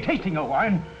were only tasting your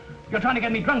wine. You're trying to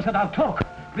get me drunk so that I'll talk.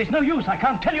 But it's no use, I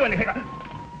can't tell you anything.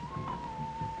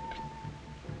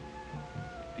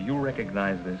 Do you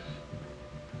recognize this?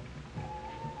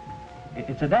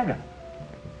 It's a dagger.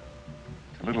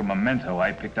 It's a little memento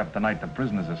I picked up the night the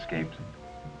prisoners escaped.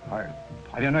 I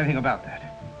don't know anything about that.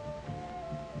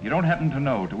 You don't happen to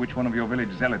know to which one of your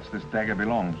village zealots this dagger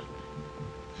belongs?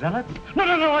 Zealots? No,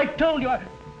 I told you.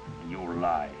 You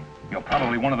lie. You're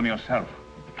probably one of them yourself.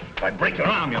 If I break your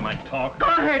arm, you might talk. Go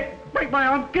ahead. Break my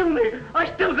arm. Kill me. I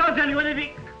still can't tell you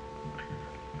anything.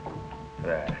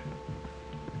 There.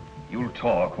 You'll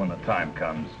talk when the time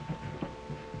comes.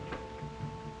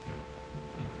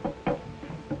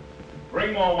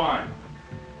 Bring more wine.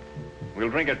 We'll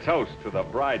drink a toast to the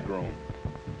bridegroom.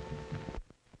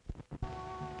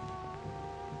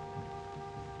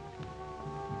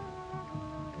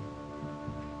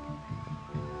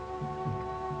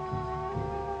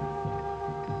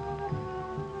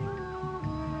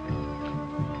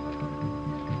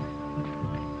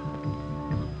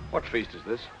 What feast is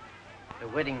this? The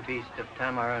wedding feast of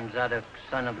Tamar and Zadok,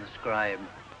 son of the scribe.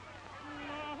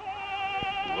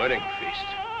 Wedding feast.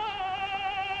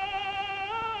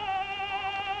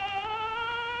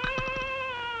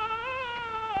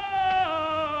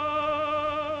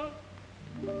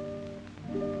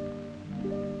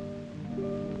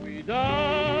 We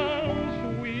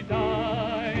dance, we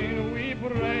dine, we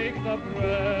break the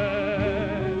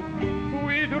bread,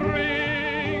 we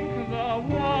drink the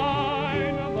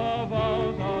wine, the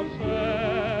vows are said.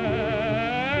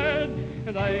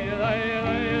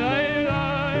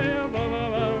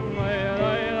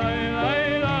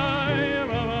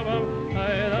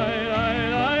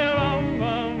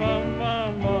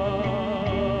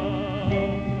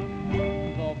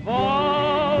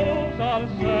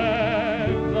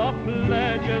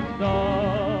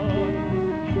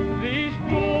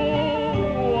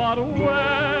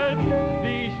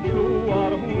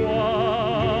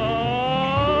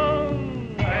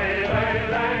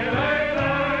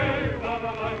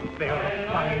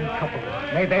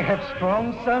 May they have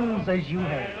strong sons as you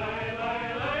have.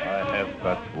 I have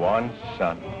but one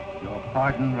son. Your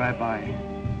pardon, Rabbi.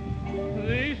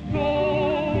 These two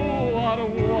are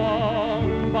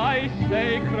one by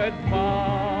sacred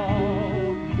vow.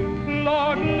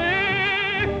 Lord,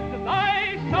 lift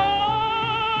thy son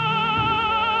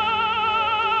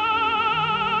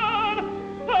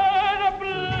and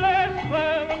bless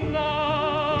them now.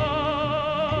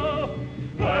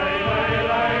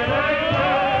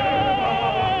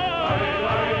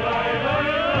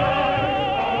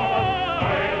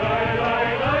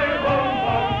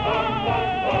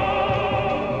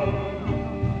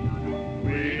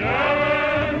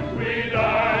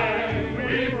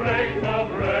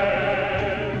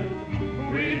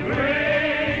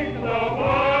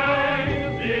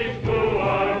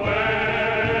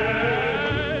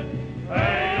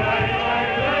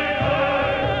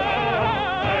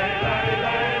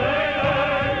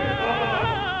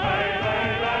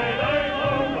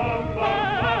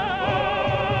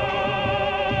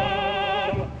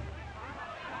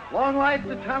 Long life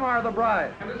to Tamar the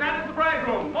bride. And that is the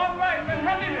bridegroom. Long life and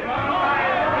happiness.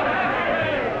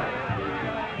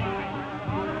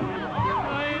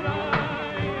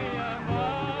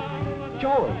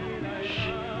 Joel! Shh.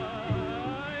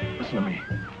 Listen to me.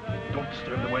 Don't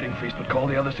disturb the wedding feast, but call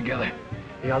the others together.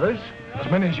 The others? As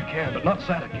many as you can, but not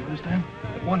Zadok, you understand?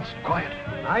 At once, quiet.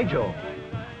 Aye, Joel.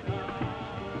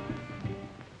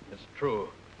 It's true.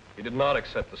 He did not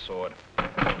accept the sword.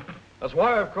 That's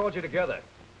why I've called you together.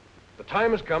 The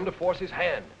time has come to force his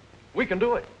hand. We can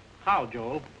do it. How,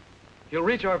 Joel? He'll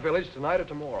reach our village tonight or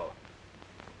tomorrow.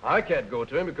 I can't go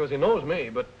to him because he knows me,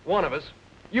 but one of us,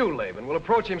 you, Laban, will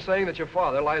approach him saying that your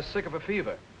father lies sick of a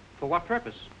fever. For what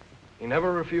purpose? He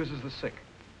never refuses the sick.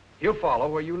 He'll follow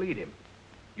where you lead him.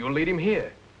 You'll lead him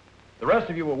here. The rest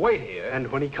of you will wait here.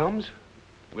 And when he comes?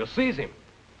 We'll seize him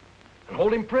and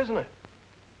hold him prisoner.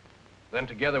 Then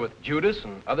together with Judas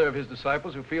and other of his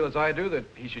disciples who feel as I do that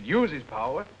he should use his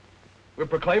power, we'll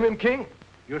proclaim him king.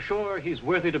 You're sure he's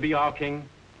worthy to be our king?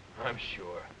 I'm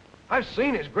sure. I've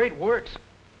seen his great works.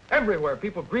 Everywhere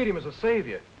people greet him as a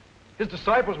savior. His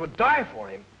disciples would die for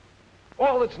him.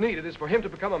 All that's needed is for him to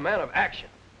become a man of action.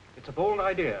 It's a bold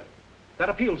idea. That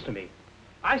appeals to me.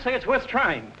 I say it's worth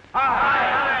trying. Aye,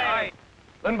 aye, aye.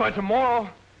 Then by tomorrow,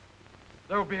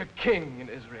 there will be a king in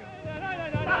Israel. The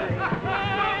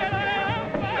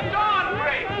dawn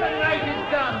breaks. The night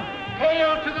is done.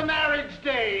 Hail to the marriage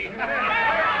day.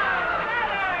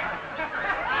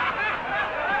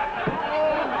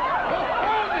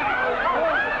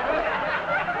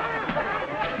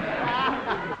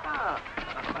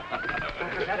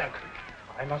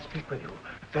 I must speak with you.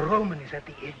 The Roman is at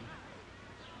the inn.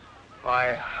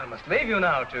 Why, I must leave you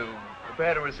now to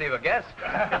prepare to receive a guest.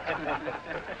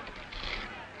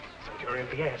 Centurion,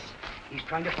 yes. He's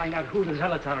trying to find out who the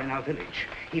Zealots are in our village.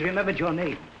 He remembered your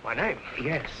name. My name?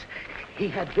 Yes. He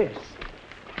had this.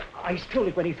 I stole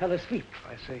it when he fell asleep.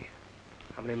 I see.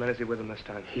 How many men is he with him this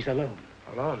time? He's alone.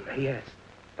 Alone? Yes.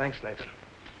 Thanks, Nathan.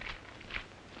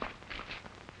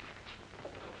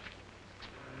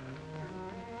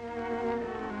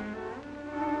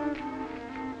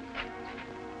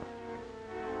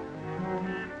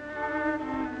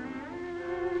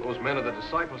 Those men are the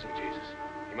disciples of Jesus.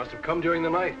 He must have come during the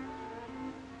night.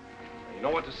 You know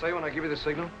what to say when I give you the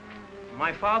signal?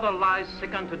 My father lies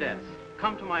sick unto death.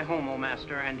 Come to my home, O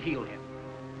master, and heal him.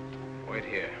 Wait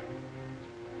here.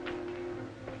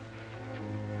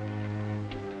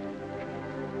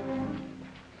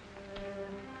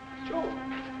 Joe.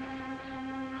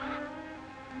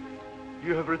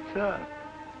 You have returned.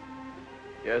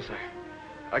 Yes,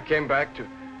 I came back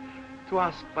to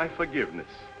ask my forgiveness.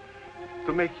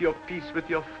 To make your peace with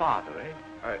your father,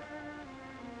 eh?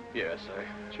 Yes,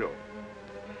 Joe,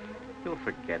 you'll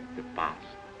forget the past.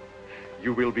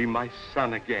 You will be my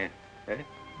son again, eh?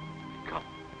 Come,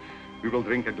 we will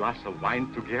drink a glass of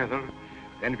wine together,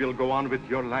 then we'll go on with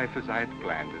your life as I had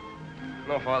planned it.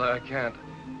 No, Father, I can't.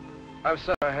 I've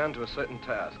set my hand to a certain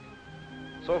task.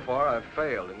 So far, I've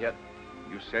failed, and yet...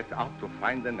 You set out to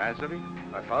find the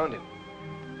Nazarene? I found him,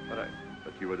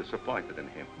 But you were disappointed in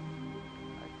him.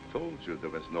 I told you there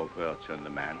was no virtue in the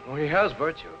man. Oh, he has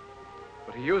virtue,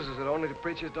 but he uses it only to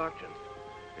preach his doctrine.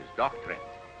 His doctrine?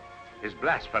 His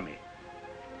blasphemy?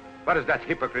 What does that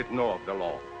hypocrite know of the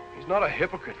law? He's not a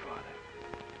hypocrite, Father.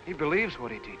 He believes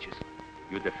what he teaches.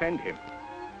 You defend him.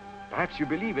 Perhaps you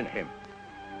believe in him.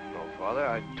 No, Father,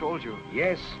 I told you.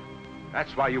 Yes,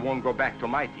 that's why you won't go back to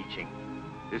my teaching.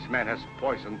 This man has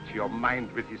poisoned your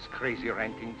mind with his crazy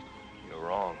rantings. You're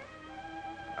wrong.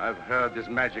 I've heard his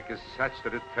magic is such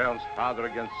that it turns father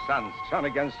against son, son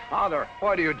against father.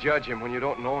 Why do you judge him when you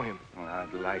don't know him?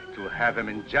 I'd like to have him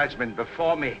in judgment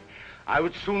before me. I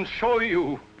would soon show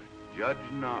you. Judge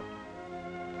not,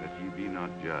 that ye be not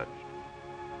judged.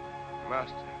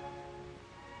 Master.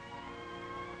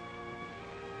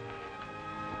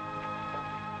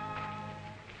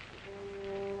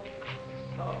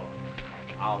 So,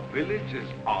 our village is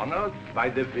honored by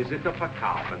the visit of a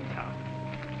carpenter.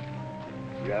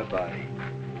 Rabbi,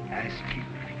 ask you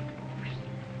things.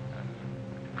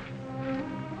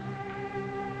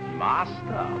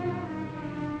 Master,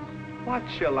 what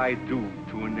shall I do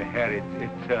to inherit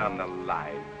eternal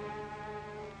life?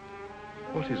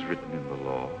 What is written in the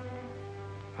law?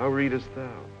 How readest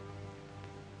thou?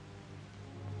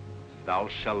 Thou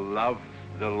shalt love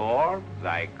the Lord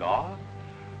thy God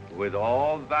with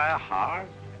all thy heart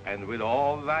and with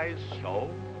all thy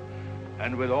soul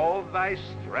and with all thy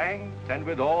strength and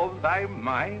with all thy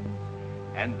mind,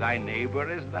 and thy neighbor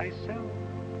as thyself.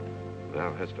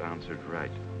 Thou hast answered right.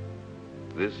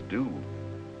 This do,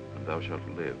 and thou shalt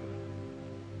live.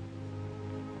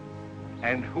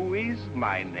 And who is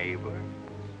my neighbor?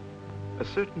 A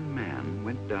certain man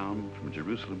went down from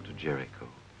Jerusalem to Jericho,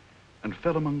 and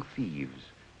fell among thieves,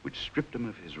 which stripped him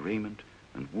of his raiment,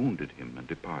 and wounded him, and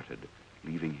departed,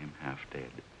 leaving him half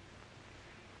dead.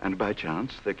 And by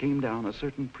chance there came down a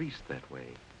certain priest that way,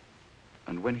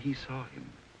 and when he saw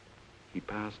him, he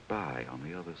passed by on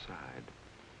the other side.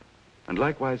 And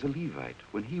likewise a Levite,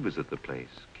 when he was at the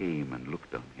place, came and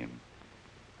looked on him,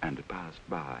 and passed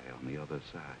by on the other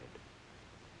side.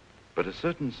 But a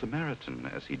certain Samaritan,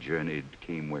 as he journeyed,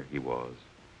 came where he was,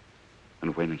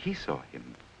 and when he saw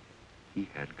him, he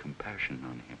had compassion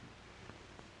on him,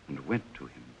 and went to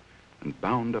him, and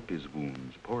bound up his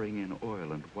wounds, pouring in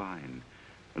oil and wine,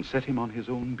 and set him on his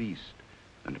own beast,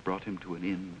 and brought him to an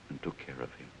inn, and took care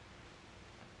of him.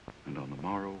 And on the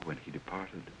morrow, when he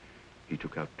departed, he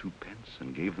took out 2 pence,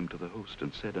 and gave them to the host,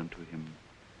 and said unto him,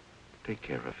 Take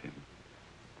care of him,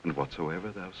 and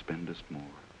whatsoever thou spendest more,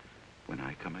 when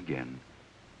I come again,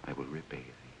 I will repay thee.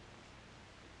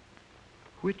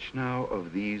 Which now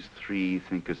of these 3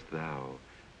 thinkest thou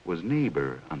was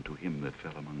neighbor unto him that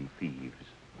fell among thieves?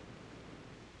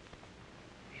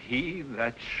 He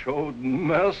that showed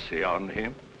mercy on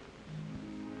him.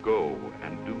 Go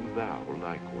and do thou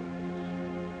likewise.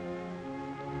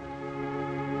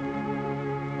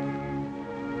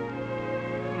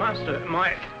 Master,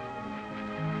 my...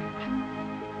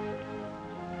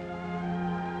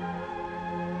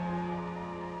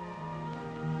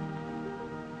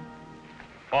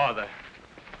 Father.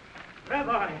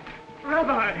 Rabbi!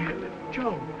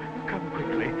 Joe, come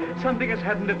quickly. Something has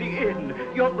happened at the inn.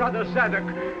 Your brother Zadok.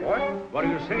 What? What do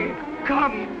you say?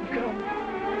 Come.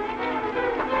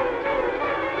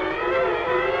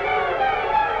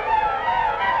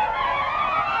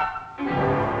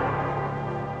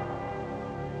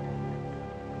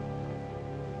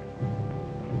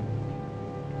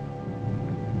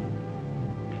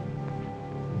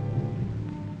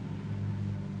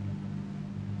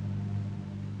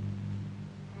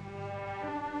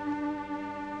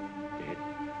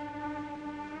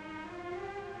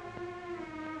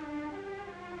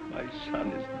 My son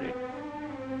is dead.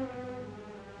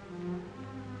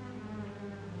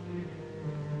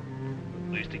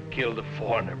 At least he killed a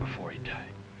foreigner before he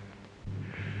died.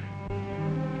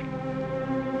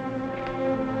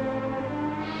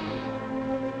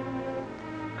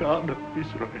 God of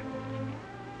Israel,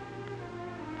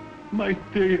 my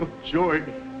day of joy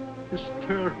is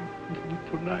turned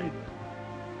into night.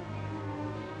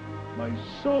 My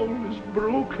soul is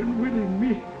broken within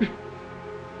me.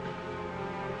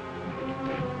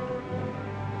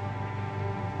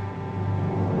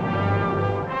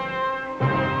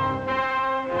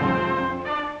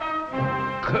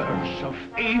 Curse of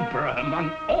Abraham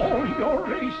on all your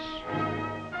race.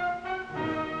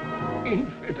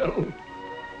 Infidel.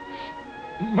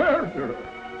 Murderer.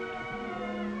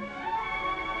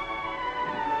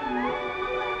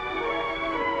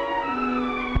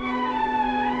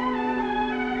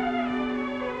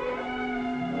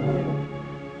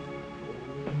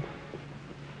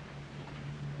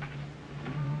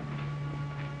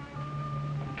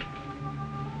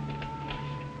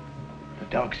 The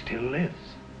dog still lives.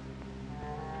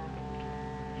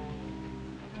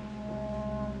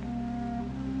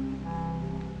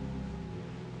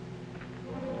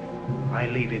 I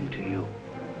leave him to you.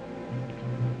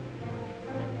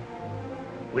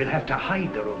 We'll have to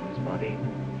hide the Roman's body.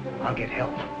 I'll get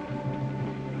help.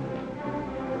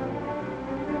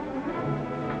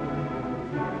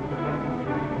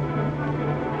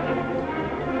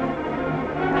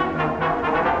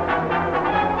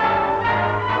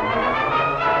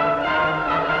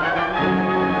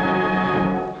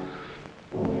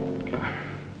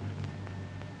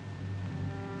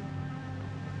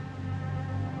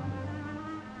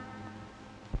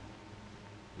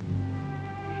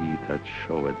 That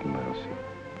showeth mercy.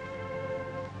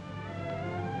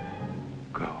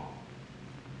 Go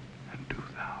and do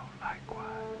thou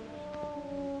likewise.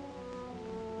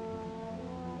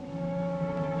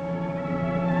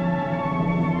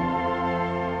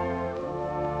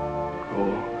 Go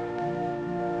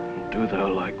and do thou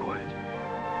likewise.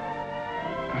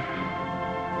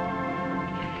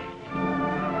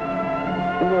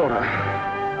 Water.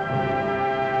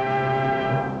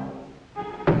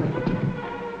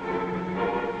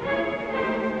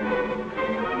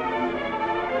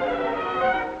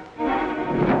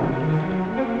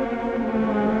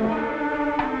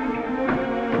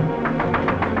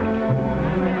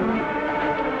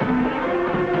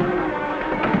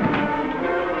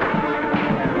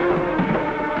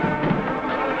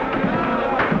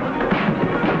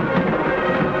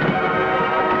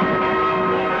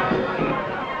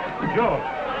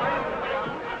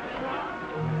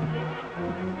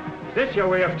 Your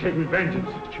way of taking vengeance.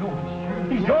 George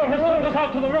has sold us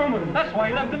out to the Romans. That's why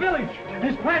he left the village.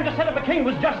 His plan to set up a king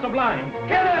was just a blind.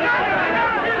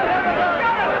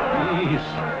 Please,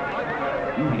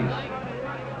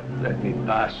 let me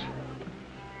pass.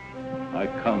 I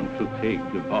come to take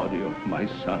the body of my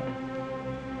son.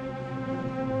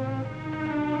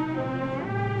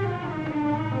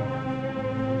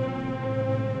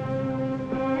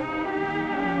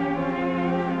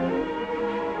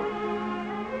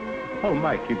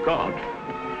 Almighty God,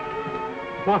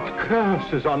 What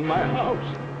curse is on my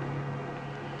house?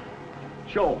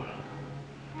 Joel,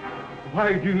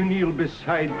 why do you kneel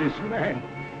beside this man,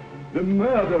 the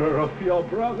murderer of your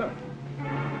brother?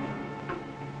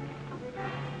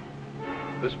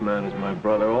 This man is my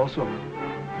brother also.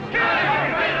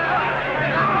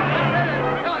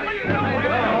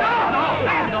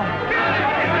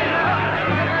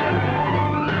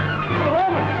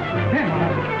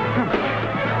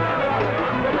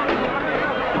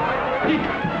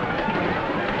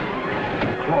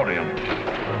 Claudian.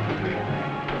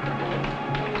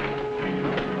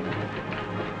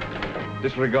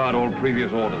 Disregard all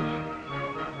previous orders.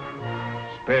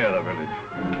 Spare the village.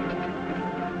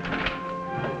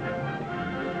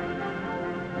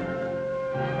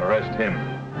 Arrest him.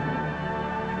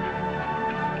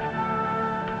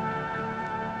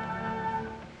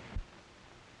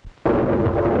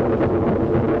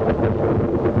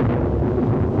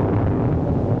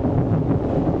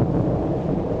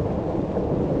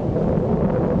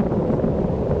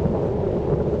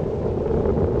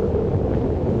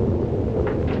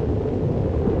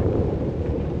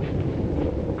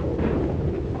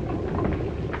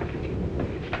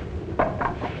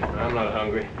 I'm not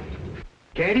hungry.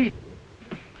 Can't eat?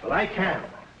 Well, I can.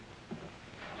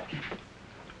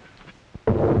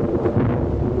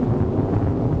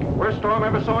 Worst storm I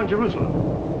ever saw in Jerusalem.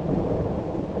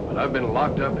 But I've been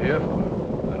locked up here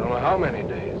for I don't know how many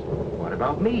days. What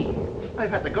about me? I've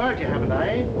had to guard you, haven't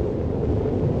I?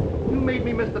 You made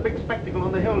me miss the big spectacle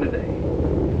on the hill today.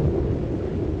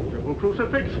 Triple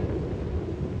crucifixion.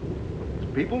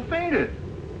 People fainted.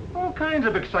 All kinds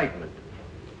of excitement.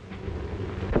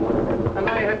 And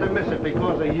I had to miss it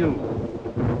because of you.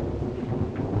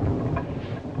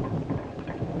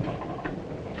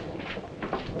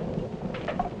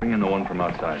 Bring in the one from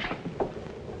outside.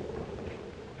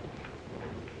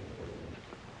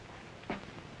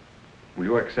 Will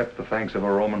you accept the thanks of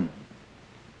a Roman?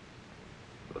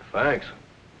 The thanks?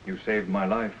 You saved my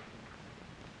life.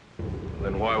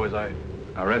 Then why was I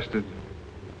arrested?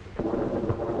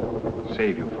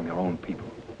 Save you from your own people.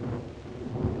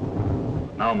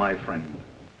 Now, my friend,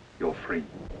 you're free.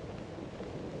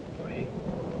 Free?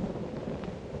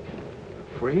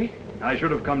 Free? I should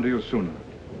have come to you sooner.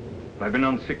 But I've been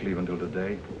on sick leave until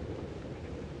today.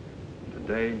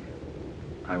 Today,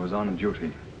 I was on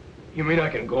duty. You mean I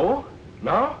can go?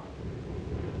 Now?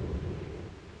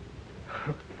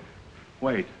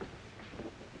 Wait.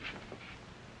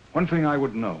 One thing I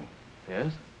would know.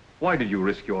 Yes? Why did you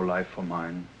risk your life for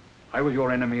mine? I was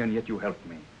your enemy, and yet you helped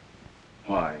me.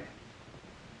 Why?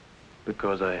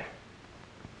 Because of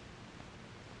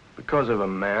a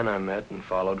man I met and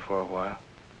followed for a while.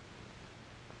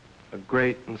 A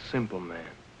great and simple man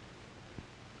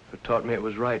who taught me it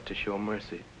was right to show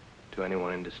mercy to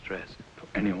anyone in distress. To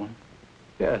anyone?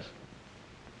 Yes.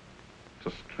 It's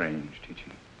a strange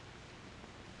teaching.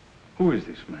 Who is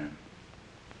this man?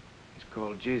 He's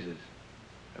called Jesus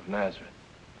of Nazareth.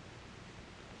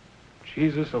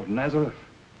 Jesus of Nazareth?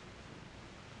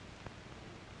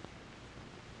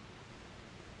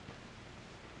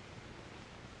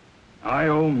 I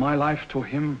owe my life to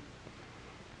him.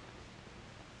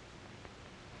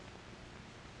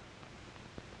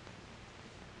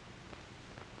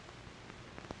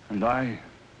 And I,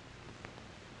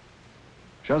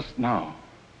 just now,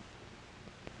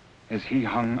 as he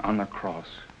hung on the cross,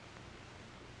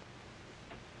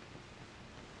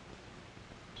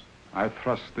 I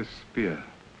thrust this spear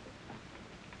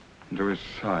into his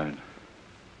side.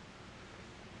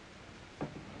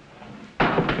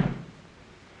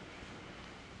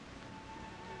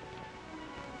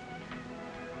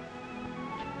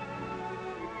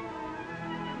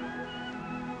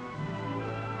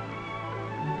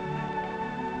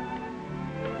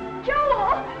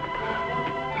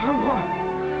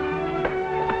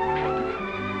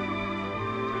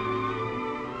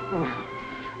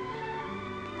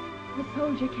 A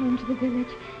soldier came to the village.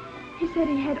 He said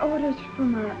he had orders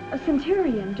from a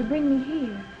centurion to bring me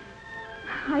here.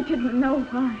 I didn't know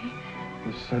why.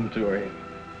 The centurion.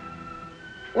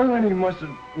 Well, then he must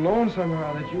have known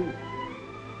somehow that you...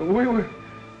 We were...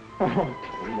 Oh, Mom.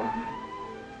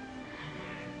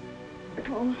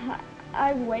 Oh,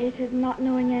 I waited, not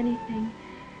knowing anything.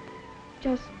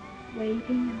 Just waiting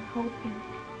and hoping.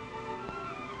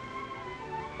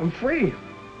 I'm free.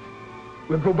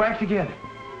 We'll go back together.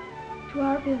 To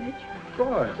our village? Of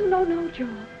course. No,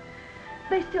 Joel.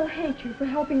 They still hate you for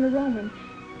helping the Roman.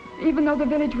 Even though the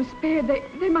village was spared,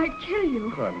 they might kill you.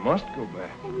 But I must go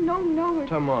back. Oh, no.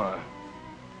 Tamar,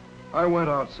 I went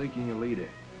out seeking a leader.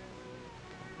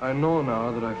 I know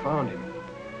now that I found him.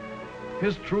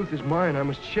 His truth is mine. I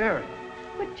must share it.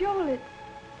 But, Joel,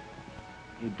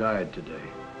 He died today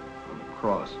on the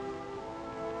cross.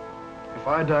 If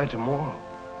I die tomorrow,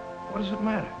 what does it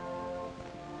matter?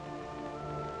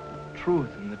 The truth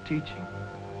and the teaching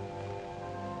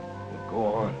will go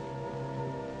on.